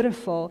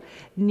beautiful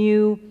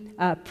new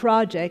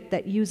project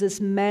that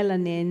uses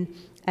melanin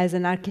as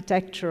an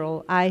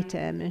architectural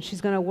item, and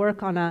she's going to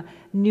work on a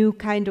new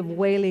kind of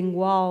wailing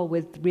wall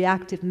with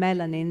reactive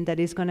melanin that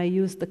is going to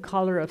use the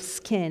color of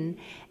skin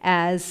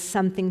as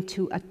something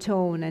to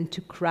atone and to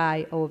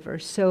cry over.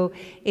 So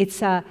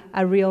it's a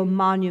real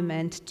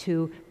monument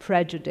to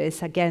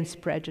prejudice,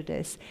 against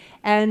prejudice.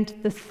 And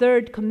the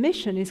third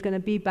commission is going to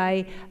be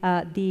by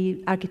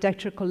the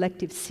architecture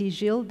collective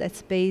Sigil,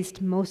 that's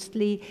based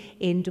mostly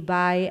in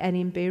Dubai and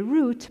in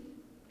Beirut,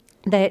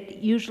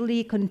 that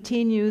usually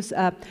continues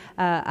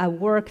a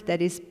work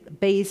that is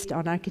based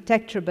on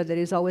architecture, but that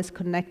is always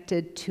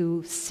connected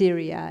to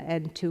Syria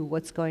and to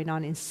what's going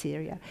on in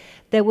Syria.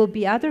 There will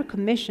be other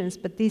commissions,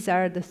 but these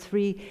are the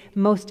three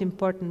most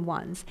important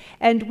ones.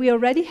 And we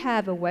already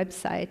have a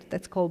website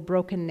that's called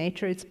Broken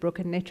Nature. It's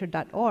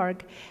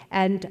brokennature.org.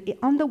 And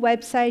on the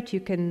website, you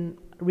can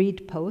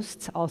read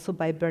posts, also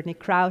by Bernie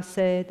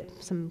Krause,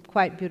 some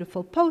quite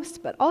beautiful posts,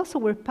 but also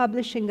we're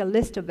publishing a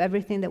list of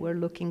everything that we're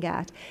looking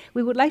at.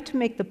 We would like to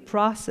make the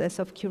process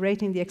of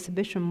curating the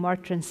exhibition more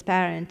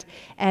transparent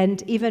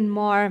and even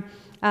more,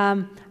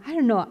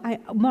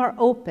 more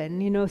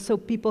open, so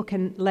people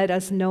can let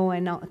us know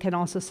and can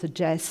also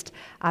suggest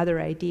other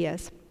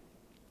ideas.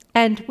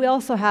 And we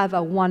also have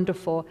a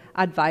wonderful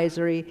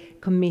advisory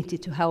committee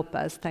to help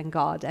us, thank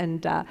God.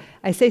 And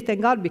I say thank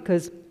God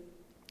because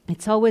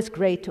it's always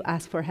great to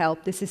ask for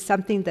help. This is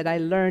something that I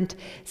learned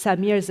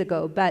some years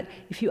ago. But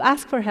if you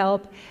ask for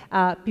help,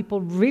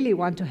 people really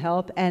want to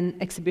help,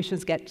 and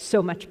exhibitions get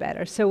so much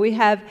better. So we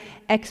have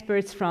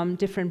experts from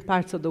different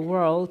parts of the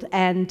world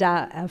and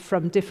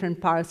from different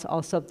parts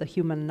also of the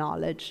human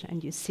knowledge,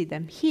 and you see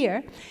them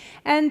here.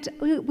 And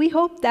we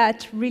hope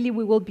that really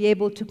we will be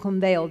able to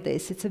convey all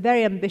this. It's a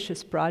very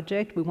ambitious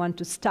project. We want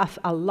to stuff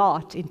a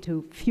lot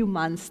into few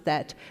months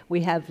that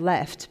we have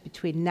left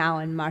between now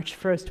and March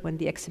 1st when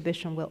the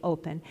exhibition will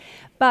open.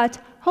 But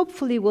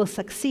hopefully we'll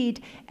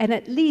succeed, and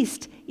at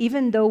least,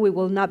 even though we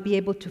will not be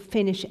able to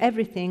finish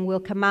everything,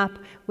 we'll come up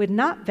with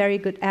not very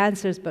good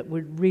answers, but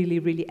with really,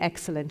 really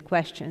excellent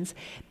questions.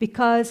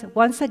 Because,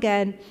 once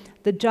again,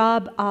 the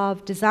job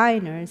of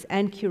designers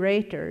and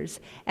curators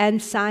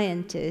and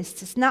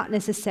scientists is not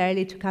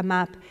necessarily to come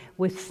up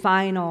with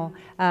final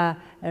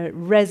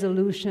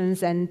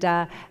resolutions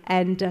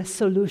and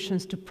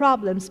solutions to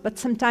problems, but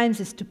sometimes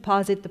is to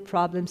posit the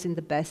problems in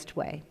the best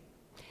way.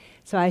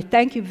 So I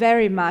thank you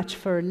very much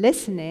for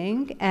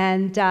listening,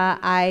 and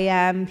I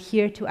am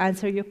here to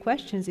answer your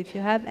questions if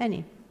you have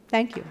any.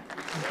 Thank you.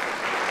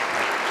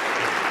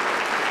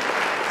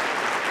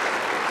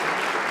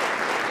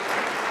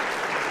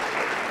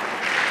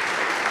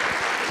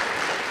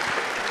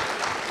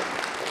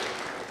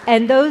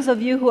 And those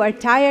of you who are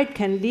tired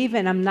can leave,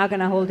 and I'm not going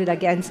to hold it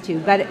against you.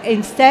 But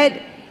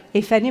instead,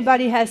 if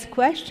anybody has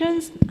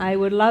questions, I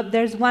would love,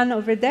 there's one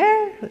over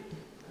there.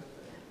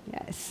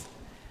 Yes.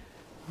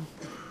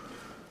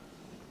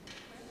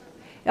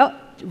 Oh,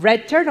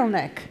 red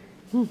turtleneck.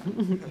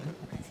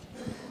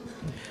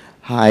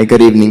 Hi,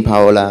 good evening,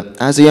 Paola.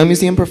 As a young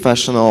museum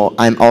professional,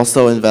 I'm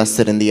also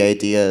invested in the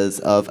ideas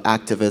of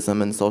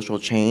activism and social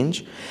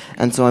change.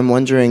 And so I'm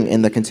wondering,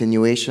 in the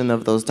continuation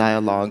of those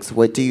dialogues,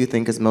 what do you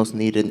think is most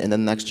needed in the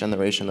next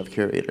generation of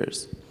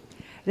curators?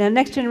 The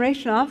next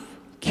generation of?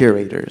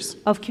 Curators.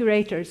 Of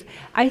curators.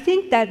 I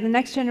think that the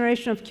next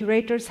generation of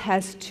curators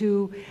has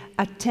to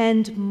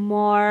attend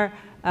more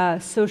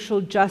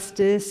social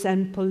justice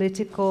and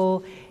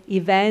political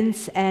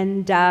events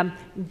and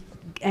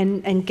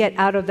get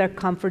out of their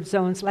comfort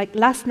zones. Like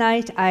last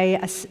night, I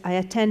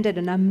attended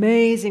an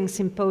amazing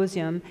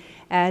symposium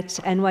at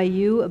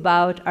NYU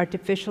about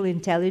artificial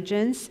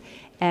intelligence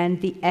and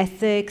the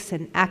ethics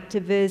and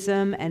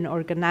activism and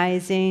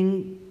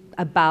organizing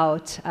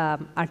about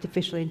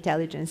artificial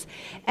intelligence.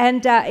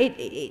 And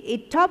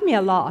it taught me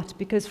a lot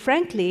because,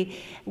 frankly,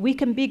 we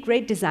can be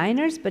great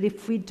designers, but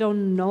if we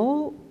don't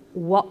know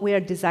what we are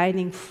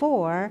designing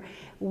for,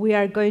 we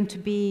are going to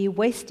be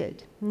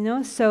wasted, you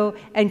know? So,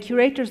 and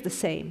curators the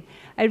same.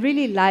 I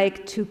really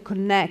like to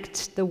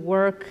connect the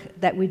work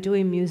that we do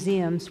in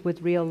museums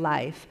with real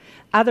life.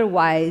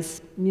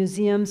 Otherwise,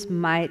 museums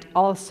might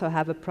also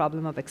have a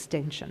problem of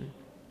extinction.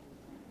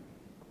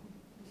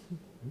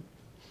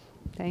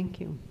 Thank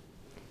you.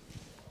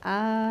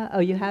 Oh,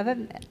 you have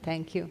it?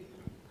 Thank you.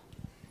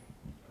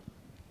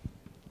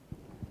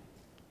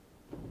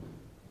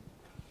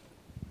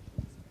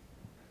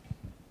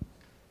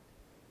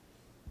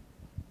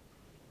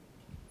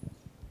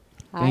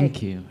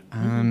 Thank you.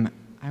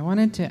 I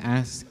wanted to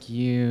ask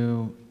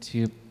you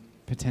to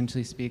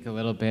potentially speak a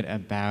little bit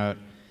about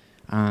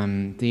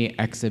the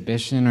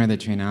exhibition or the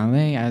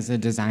Triennale as a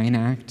design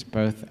act,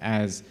 both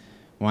as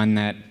one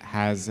that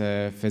has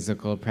a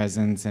physical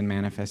presence and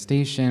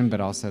manifestation, but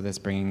also this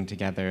bringing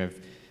together of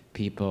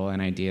people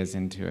and ideas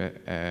into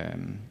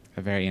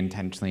a very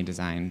intentionally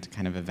designed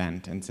kind of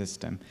event and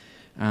system.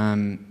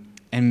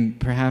 And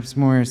perhaps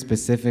more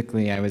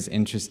specifically, I was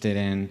interested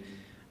in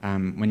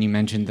when you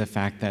mentioned the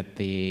fact that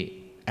the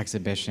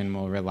exhibition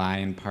will rely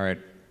in part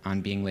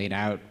on being laid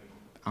out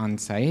on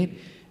site,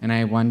 and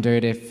I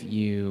wondered if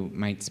you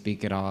might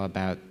speak at all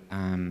about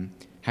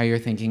how you're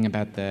thinking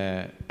about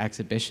the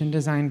exhibition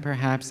design,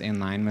 perhaps in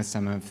line with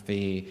some of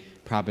the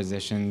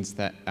propositions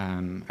that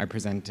are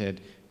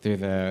presented through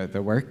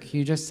the work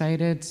you just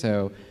cited.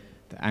 So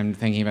I'm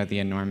thinking about the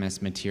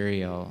enormous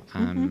material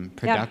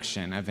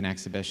production of an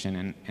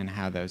exhibition and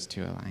how those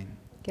two align.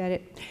 Get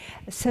it.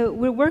 So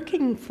we're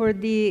working for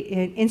the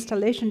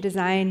installation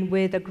design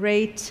with a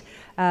great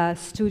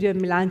studio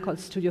in Milan called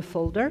Studio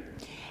Folder,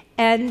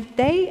 and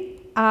they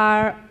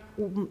are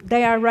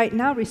right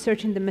now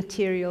researching the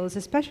materials,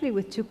 especially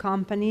with two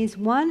companies.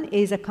 One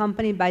is a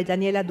company by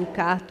Daniela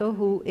Ducato,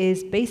 who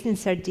is based in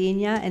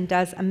Sardinia and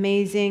does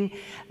amazing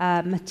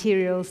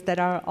materials that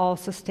are all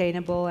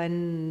sustainable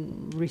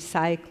and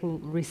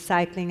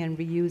recycling and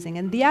reusing.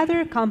 And the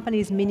other company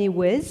is Mini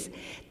Wiz,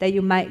 that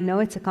you might know.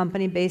 It's a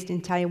company based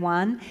in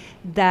Taiwan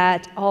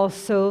that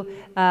also,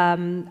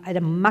 at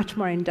a much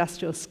more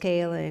industrial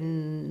scale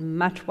in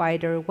much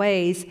wider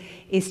ways,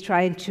 is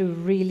trying to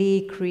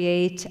really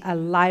create a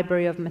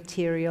library of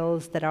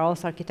materials that are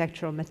also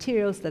architectural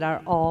materials that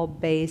are all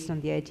based on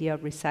the idea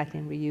of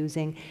recycling,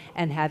 reusing,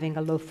 and having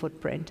a low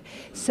footprint.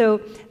 So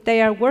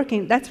they are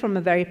working, that's from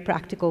a very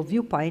practical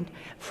viewpoint,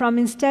 from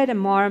instead a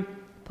more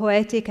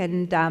poetic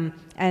and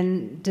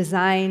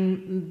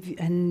design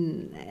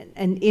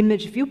and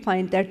image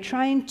viewpoint. They're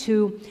trying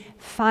to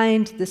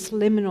find this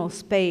liminal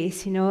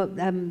space, you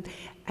know.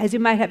 As you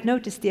might have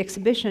noticed, the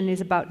exhibition is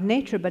about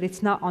nature, but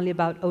it's not only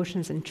about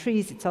oceans and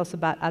trees, it's also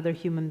about other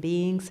human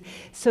beings.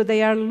 So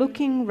they are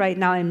looking right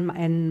now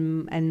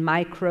in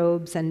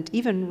microbes and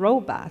even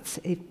robots,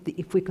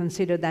 if we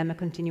consider them a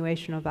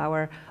continuation of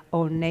our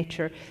own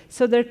nature.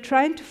 So they're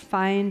trying to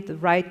find the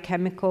right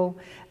chemical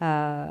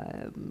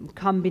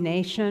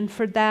combination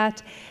for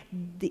that.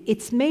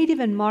 It's made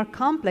even more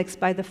complex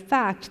by the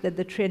fact that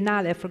the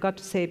Triennale, I forgot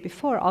to say it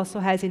before, also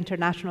has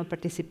international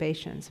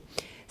participations.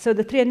 So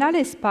the Triennale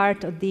is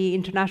part of the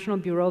International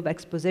Bureau of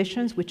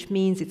Expositions, which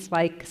means it's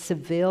like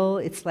Seville,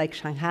 it's like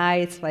Shanghai,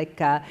 it's like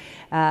the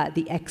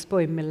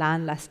Expo in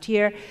Milan last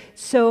year.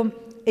 So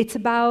it's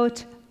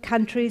about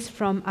countries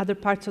from other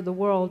parts of the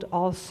world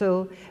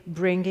also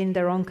bringing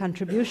their own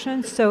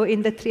contributions. So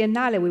in the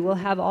Triennale, we will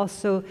have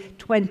also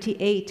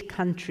 28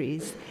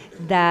 countries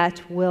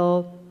that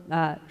will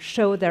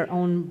show their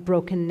own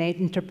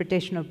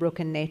interpretation of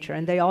broken nature,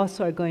 and they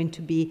also are going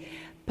to be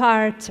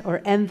part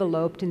or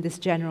enveloped in this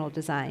general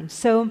design.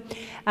 So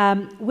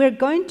we're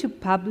going to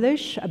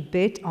publish a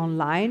bit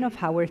online of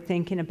how we're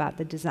thinking about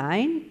the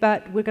design,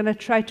 but we're going to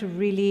try to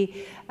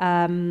really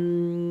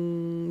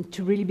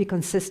be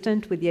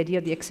consistent with the idea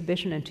of the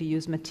exhibition and to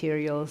use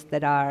materials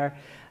that are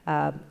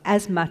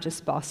as much as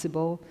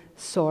possible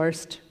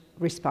sourced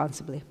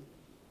responsibly.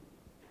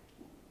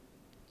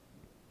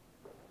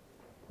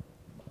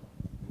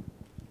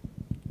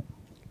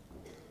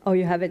 Oh,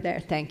 you have it there.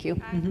 Thank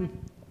you.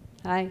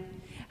 Hi.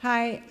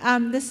 Hi,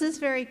 this is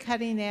very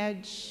cutting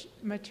edge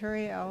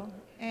material,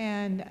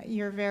 and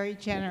you're very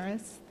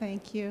generous.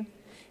 Thank you.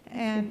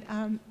 And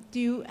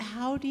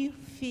how do you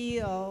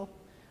feel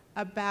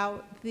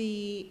about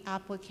the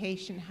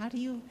application? How do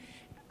you?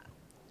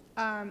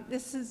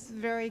 This is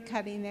very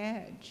cutting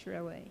edge,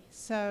 really.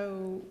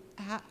 So,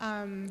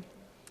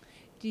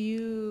 do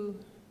you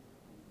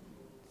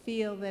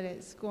feel that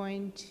it's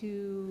going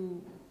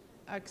to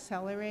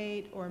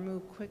accelerate or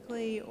move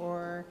quickly,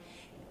 or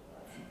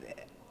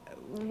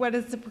what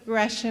is the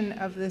progression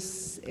of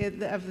this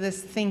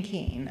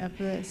thinking, of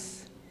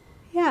this?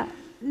 Yeah,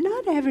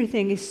 not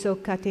everything is so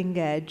cutting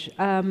edge.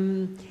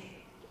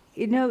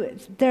 You know,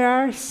 there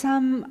are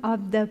some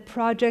of the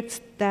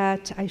projects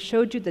that I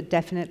showed you that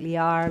definitely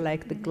are,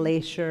 like the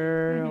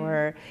glacier,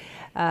 or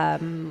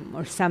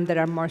some that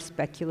are more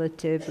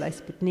speculative, like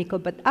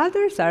Sputniko, but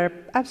others are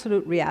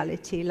absolute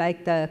reality,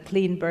 like the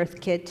Clean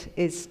Birth Kit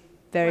is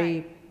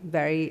very,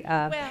 very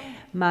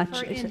much.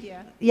 For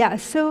India. Yeah,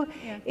 so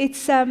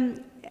it's,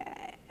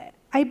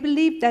 I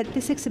believe that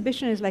this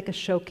exhibition is like a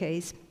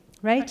showcase,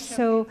 right?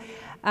 So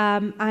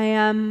I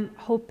am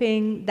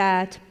hoping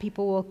that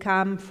people will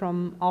come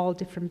from all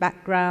different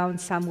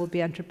backgrounds. Some will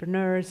be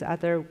entrepreneurs,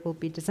 other will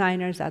be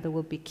designers, other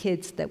will be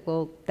kids that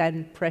will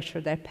then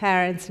pressure their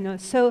parents, you know.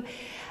 So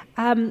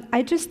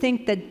I just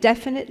think that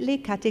definitely,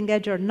 cutting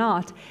edge or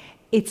not,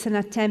 it's an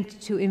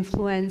attempt to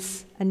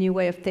influence a new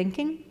way of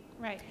thinking.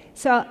 Right.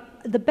 So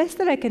the best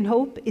that I can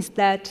hope is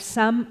that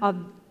some of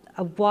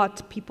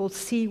what people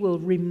see will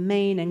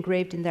remain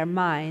engraved in their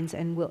minds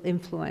and will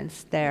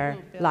influence their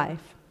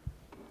life.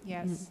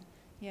 Yes,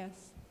 yes.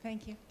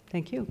 Thank you.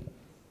 Thank you.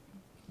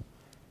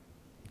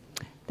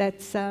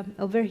 That's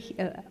over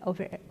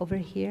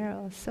here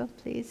also,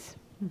 please.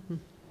 Mm-hmm.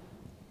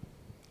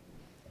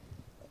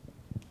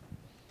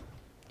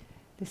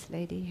 This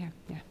lady here,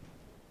 yeah.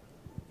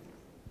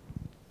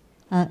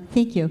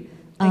 Thank you.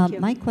 Thank you.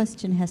 My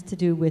question has to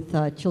do with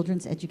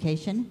children's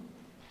education,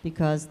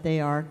 because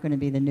they are going to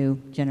be the new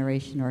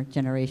generation or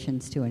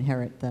generations to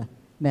inherit the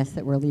mess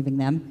that we're leaving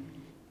them.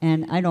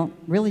 And I don't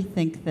really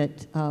think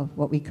that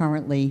what we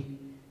currently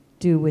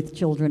do with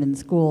children in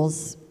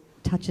schools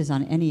touches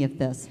on any of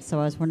this. So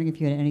I was wondering if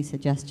you had any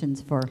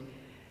suggestions for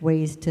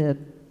ways to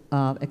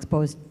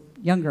expose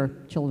younger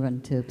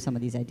children to some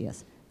of these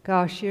ideas.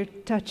 Gosh, you're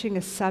touching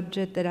a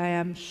subject that I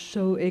am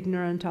so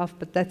ignorant of,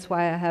 but that's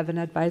why I have an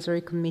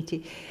advisory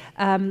committee.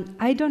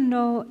 I don't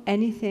know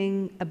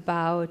anything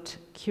about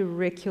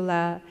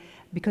curricula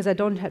because I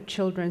don't have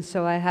children,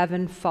 so I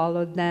haven't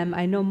followed them.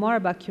 I know more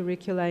about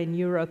curricula in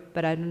Europe,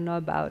 but I don't know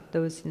about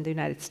those in the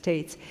United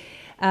States.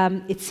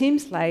 It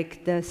seems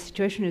like the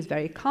situation is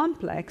very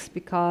complex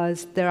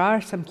because there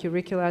are some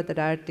curricula that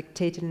are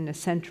dictated in a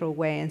central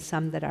way and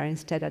some that are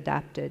instead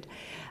adapted.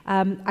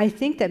 I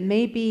think that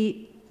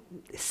maybe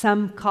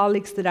some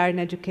colleagues that are in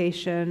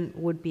education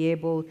would be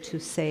able to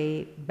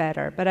say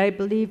better, but I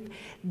believe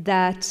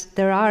that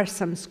there are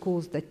some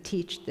schools that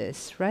teach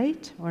this,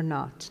 right? Or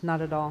not?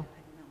 Not at all.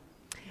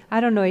 I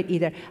don't know it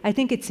either. I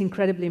think it's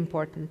incredibly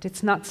important.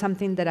 It's not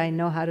something that I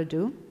know how to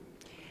do,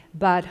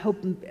 but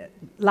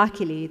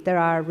luckily there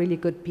are really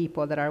good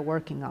people that are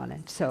working on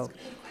it. So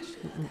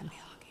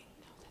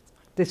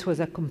this was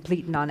a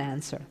complete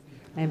non-answer.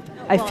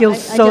 I feel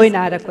so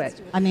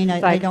inadequate. I mean,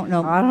 I don't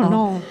know. I don't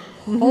know.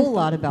 A whole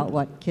lot about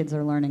what kids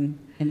are learning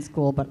in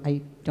school, but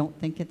I don't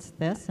think it's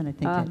this, and I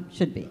think it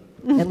should be.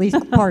 At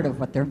least part of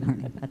what they're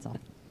learning, that's all.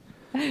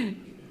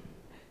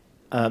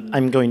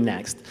 I'm going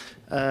next.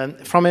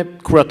 From a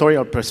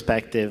curatorial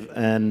perspective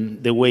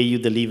and the way you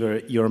deliver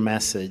your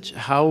message,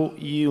 how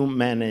you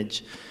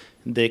manage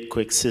the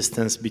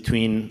coexistence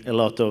between a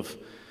lot of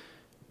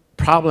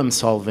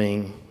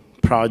problem-solving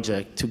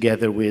project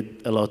together with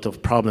a lot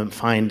of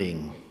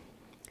problem-finding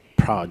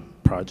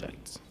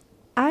projects?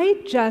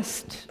 I'm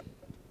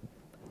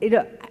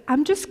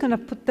just going to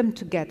put them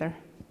together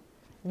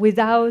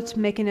without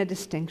making a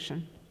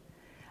distinction.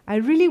 I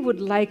really would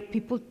like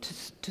people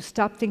to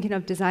stop thinking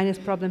of design as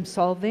problem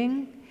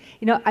solving.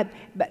 You know,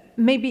 but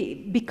maybe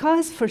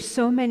because for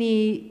so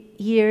many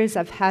years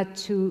I've had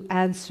to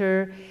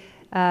answer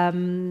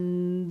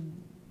and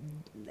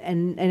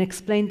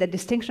explain that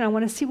distinction, I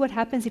want to see what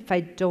happens if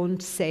I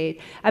don't say it.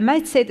 I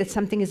might say that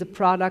something is a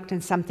product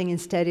and something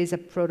instead is a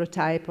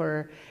prototype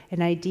or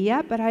an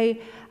idea, but I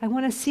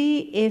want to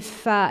see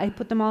if I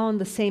put them all on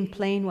the same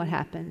plane, what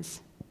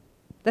happens.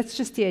 That's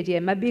just the idea.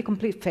 It might be a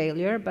complete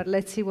failure, but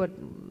let's see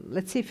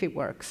if it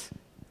works.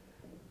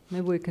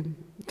 Maybe we can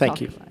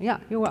Thank you. Yeah,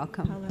 you're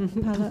welcome.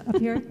 Paola, up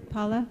here.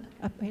 Paola,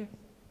 up here.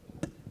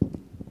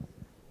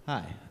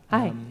 Hi.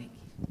 Hi.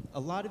 A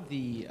lot of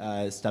the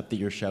stuff that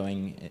you're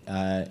showing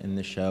in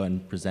the show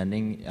and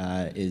presenting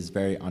is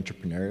very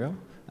entrepreneurial.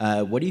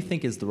 What do you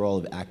think is the role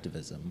of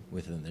activism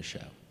within the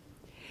show?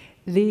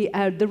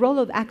 The role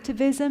of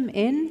activism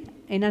in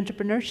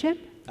entrepreneurship?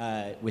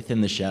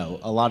 Within the show.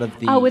 A lot of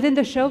the... Oh, within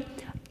the show?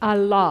 A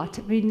lot.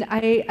 I mean,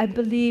 I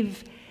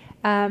believe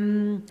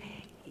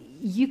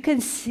you can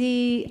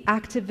see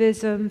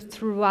activism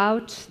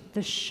throughout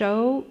the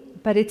show,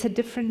 but it's a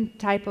different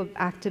type of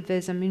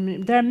activism. I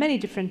mean, there are many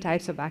different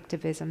types of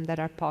activism that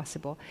are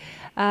possible.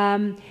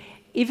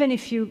 Even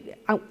if you,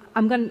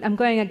 I'm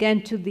going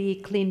again to the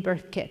clean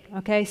birth kit,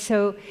 okay?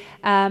 So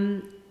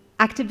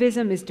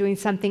activism is doing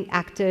something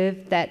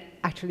active that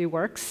actually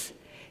works.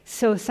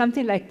 So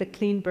something like the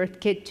clean birth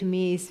kit to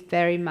me is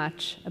very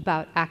much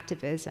about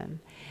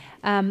activism.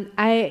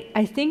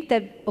 I think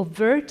that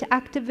overt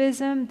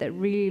activism that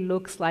really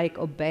looks like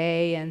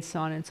obey and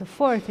so on and so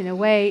forth, in a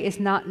way, is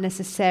not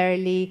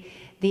necessarily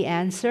the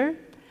answer.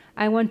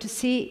 I want to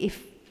see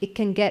if it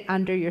can get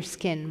under your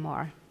skin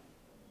more.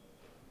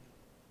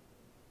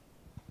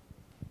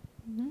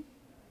 Mm-hmm.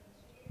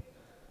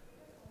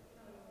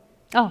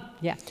 Oh,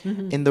 yeah.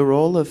 Mm-hmm. In the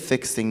role of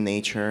fixing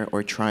nature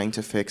or trying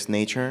to fix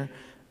nature,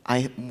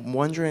 I'm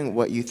wondering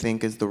what you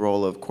think is the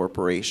role of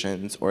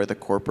corporations or the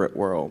corporate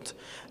world,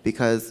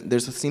 because there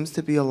seems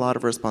to be a lot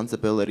of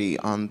responsibility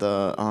on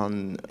the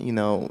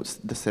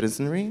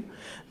citizenry,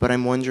 but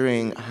I'm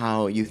wondering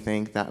how you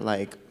think that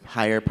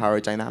higher power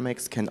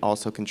dynamics can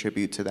also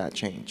contribute to that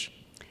change.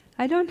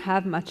 I don't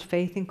have much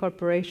faith in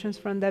corporations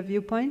from that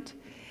viewpoint.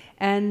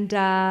 And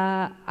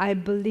I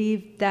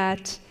believe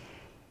that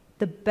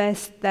the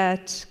best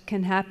that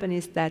can happen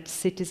is that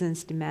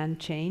citizens demand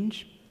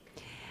change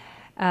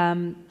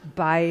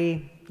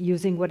by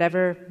using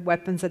whatever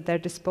weapons at their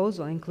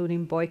disposal,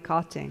 including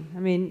boycotting. I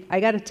mean, I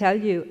got to tell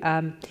you,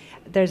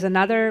 there's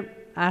another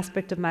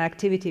aspect of my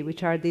activity,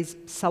 which are these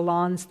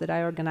salons that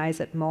I organize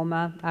at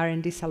MoMA,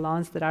 R&D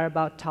salons that are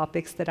about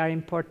topics that are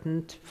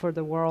important for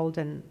the world,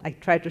 and I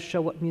try to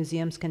show what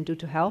museums can do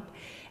to help.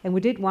 And we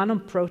did one on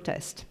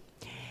protest.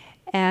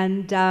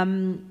 And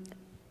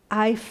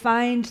I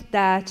find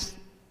that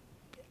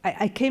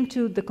I came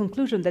to the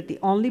conclusion that the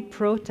only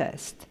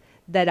protest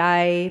that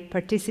I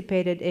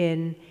participated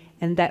in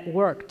and that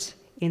worked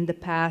in the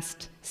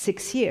past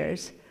 6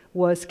 years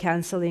was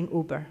canceling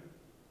Uber,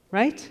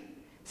 right?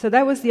 So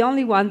that was the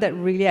only one that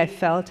really I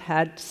felt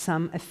had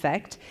some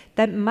effect.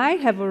 That might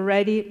have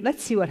already,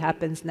 let's see what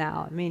happens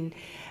now. I mean,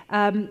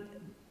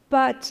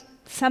 but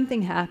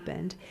something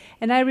happened.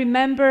 And I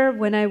remember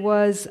when I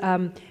was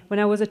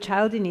a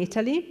child in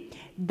Italy,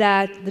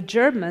 that the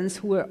Germans,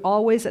 who were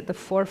always at the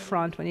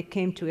forefront when it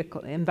came to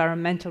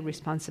environmental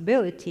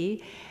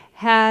responsibility,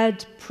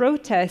 had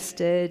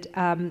protested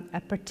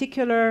a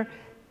particular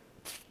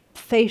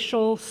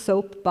facial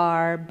soap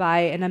bar by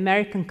an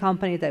American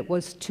company that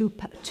was too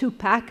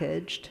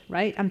packaged,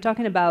 right? I'm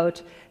talking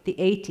about the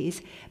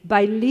 80s,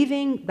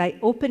 by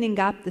opening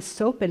up the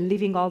soap and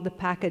leaving all the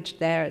package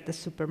there at the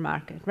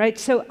supermarket, right?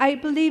 So I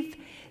believe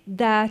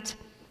that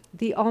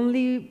the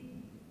only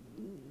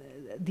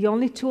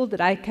tool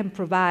that I can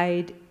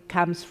provide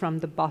comes from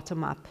the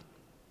bottom up,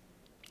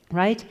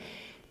 right?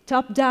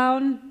 Top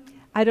down,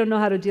 I don't know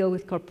how to deal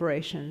with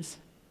corporations,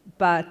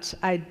 but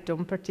I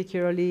don't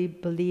particularly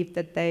believe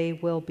that they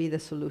will be the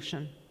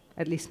solution,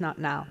 at least not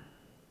now.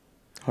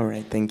 All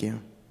right, thank you.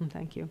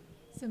 Thank you.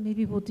 So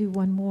maybe we'll do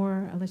one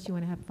more, unless you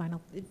want to have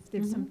final, if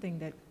there's something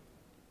that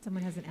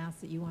someone hasn't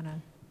asked that you want to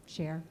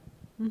share.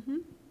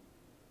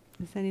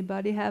 Does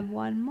anybody have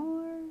one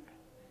more?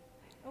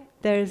 Oh.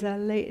 There's a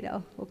lady.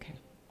 Oh, okay.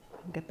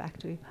 I'll get back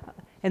to you.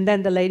 And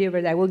then the lady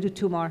over there. We'll do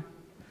 2 more.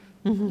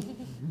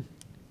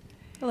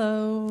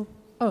 Hello.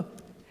 Oh,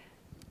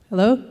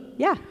 hello?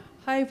 Yeah.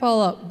 Hi,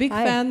 Paola. Big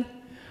Hi. fan.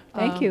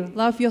 Thank you.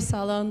 Love your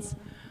salons.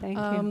 Thank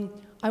you.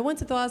 I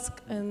wanted to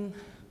ask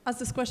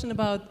this question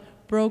about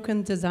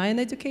broken design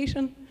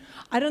education.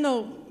 I don't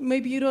know,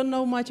 maybe you don't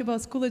know much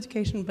about school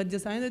education, but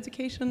design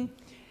education,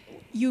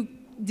 your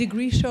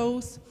degree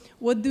shows.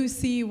 What do you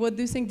see? What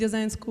do you think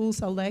design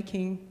schools are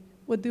lacking?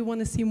 What do you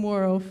want to see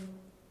more of?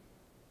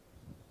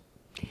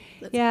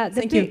 Yeah,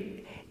 Thank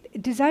you.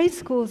 Design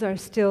schools are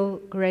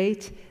still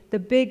great. The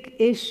big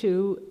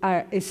issue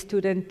is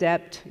student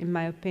debt, in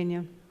my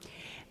opinion,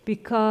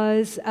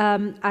 because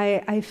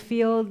I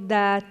feel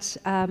that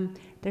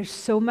there's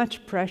so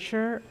much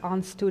pressure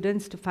on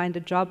students to find a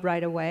job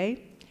right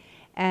away,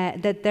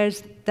 that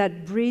there's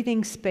that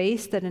breathing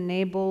space that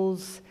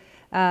enables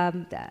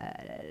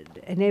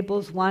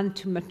one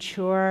to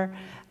mature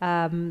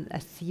a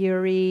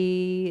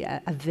theory,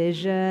 a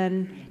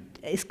vision,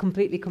 is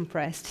completely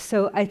compressed.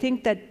 So I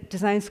think that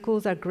design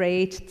schools are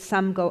great.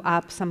 Some go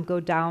up, some go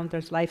down.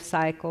 There's life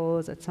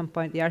cycles. At some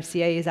point, the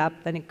RCA is up,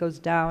 then it goes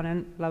down,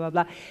 and blah, blah,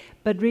 blah.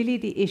 But really,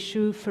 the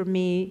issue for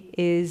me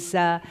is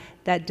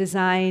that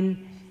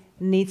design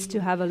needs to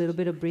have a little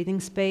bit of breathing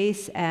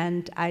space,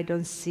 and I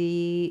don't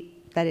see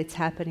that it's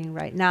happening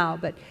right now.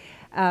 But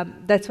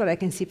that's what I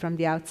can see from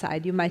the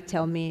outside. You might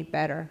tell me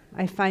better.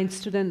 I find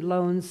student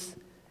loans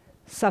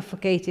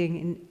suffocating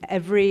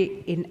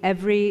in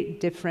every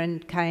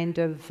different kind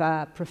of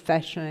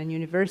profession and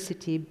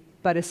university,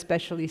 but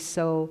especially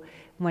so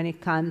when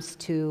it comes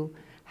to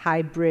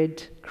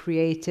hybrid,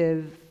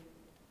 creative,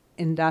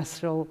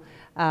 industrial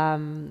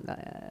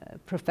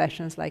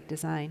professions like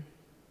design.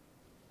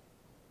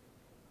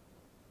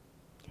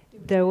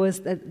 There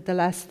was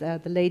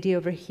the lady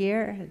over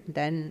here,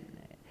 then,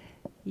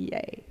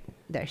 yay,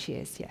 there she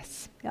is,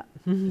 yes. Yeah.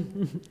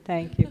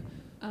 Thank you.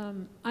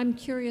 I'm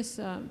curious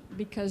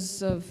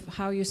because of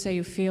how you say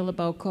you feel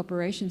about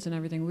corporations and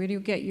everything. Where do you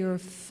get your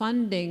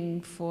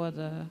funding for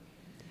the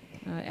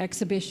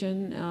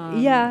exhibition?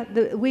 Yeah,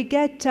 we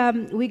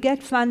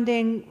get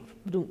funding.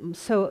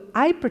 So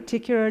I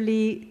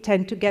particularly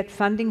tend to get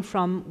funding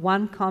from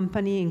one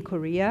company in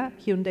Korea,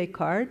 Hyundai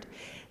Card,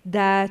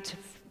 that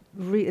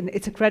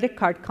it's a credit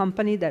card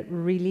company that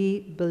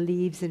really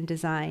believes in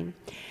design.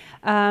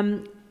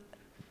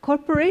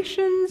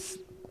 Corporations,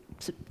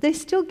 they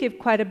still give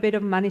quite a bit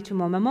of money to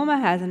MoMA. MoMA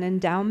has an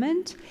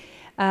endowment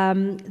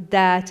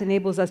that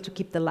enables us to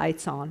keep the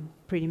lights on,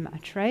 pretty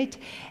much, right?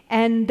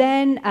 And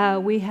then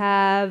we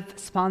have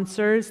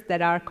sponsors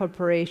that are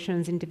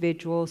corporations,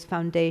 individuals,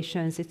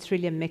 foundations. It's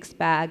really a mixed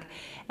bag.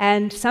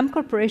 And some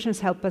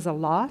corporations help us a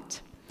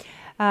lot.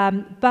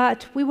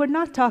 But we were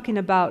not talking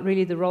about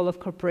really the role of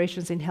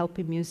corporations in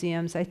helping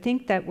museums. I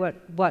think that what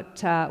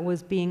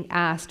was being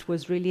asked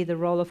was really the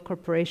role of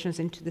corporations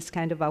into this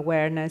kind of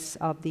awareness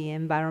of the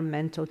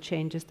environmental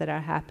changes that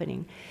are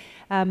happening.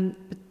 But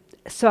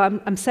so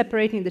I'm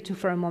separating the two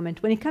for a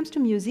moment. When it comes to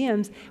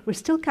museums, we're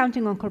still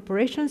counting on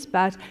corporations,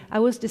 but I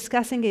was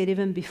discussing it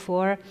even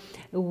before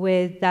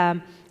with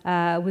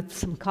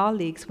some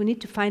colleagues. We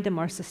need to find a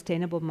more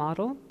sustainable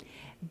model,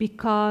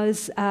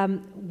 because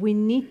we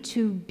need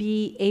to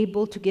be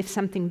able to give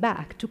something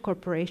back to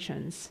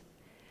corporations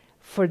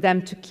for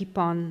them to keep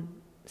on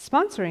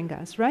sponsoring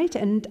us, right?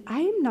 And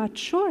I'm not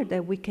sure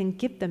that we can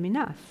give them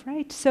enough,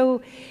 right?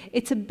 So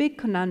it's a big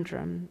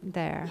conundrum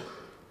there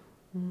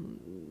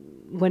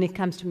when it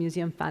comes to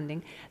museum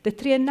funding. The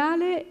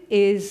Triennale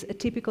is a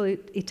typical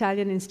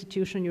Italian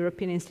institution,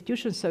 European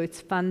institution, so it's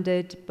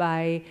funded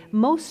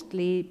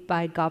mostly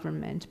by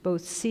government,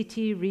 both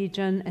city,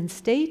 region, and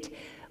state,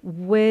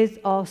 with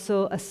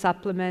also a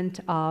supplement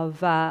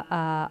of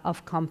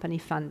company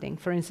funding.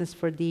 For instance,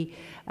 for the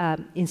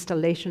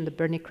installation, the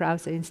Bernie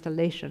Krause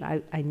installation,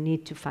 I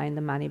need to find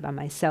the money by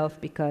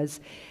myself because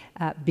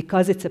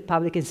it's a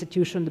public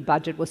institution, the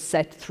budget was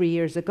set 3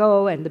 years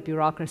ago, and the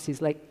bureaucracy is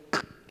like,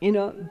 you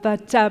know.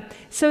 But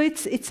so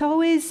it's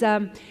always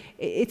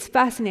it's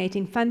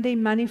fascinating.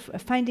 Finding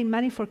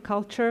money for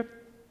culture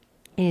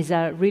is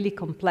really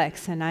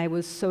complex, and I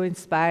was so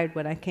inspired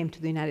when I came to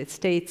the United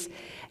States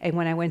and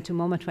when I went to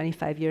MoMA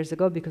 25 years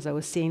ago, because I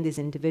was seeing these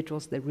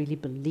individuals that really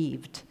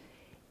believed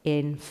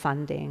in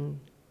funding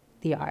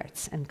the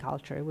arts and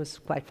culture. It was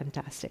quite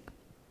fantastic.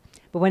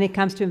 But when it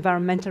comes to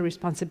environmental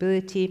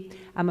responsibility,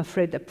 I'm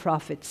afraid that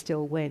profit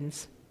still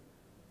wins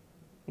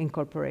in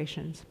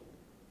corporations.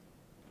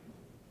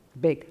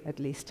 Big, at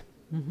least.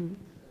 Mm-hmm.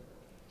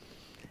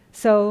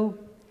 So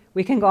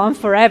we can go on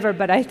forever,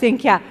 but I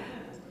think, yeah.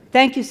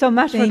 Thank you so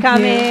much for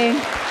coming.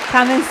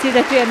 Come and see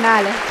the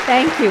Triennale.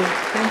 Thank you.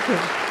 Thank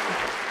you.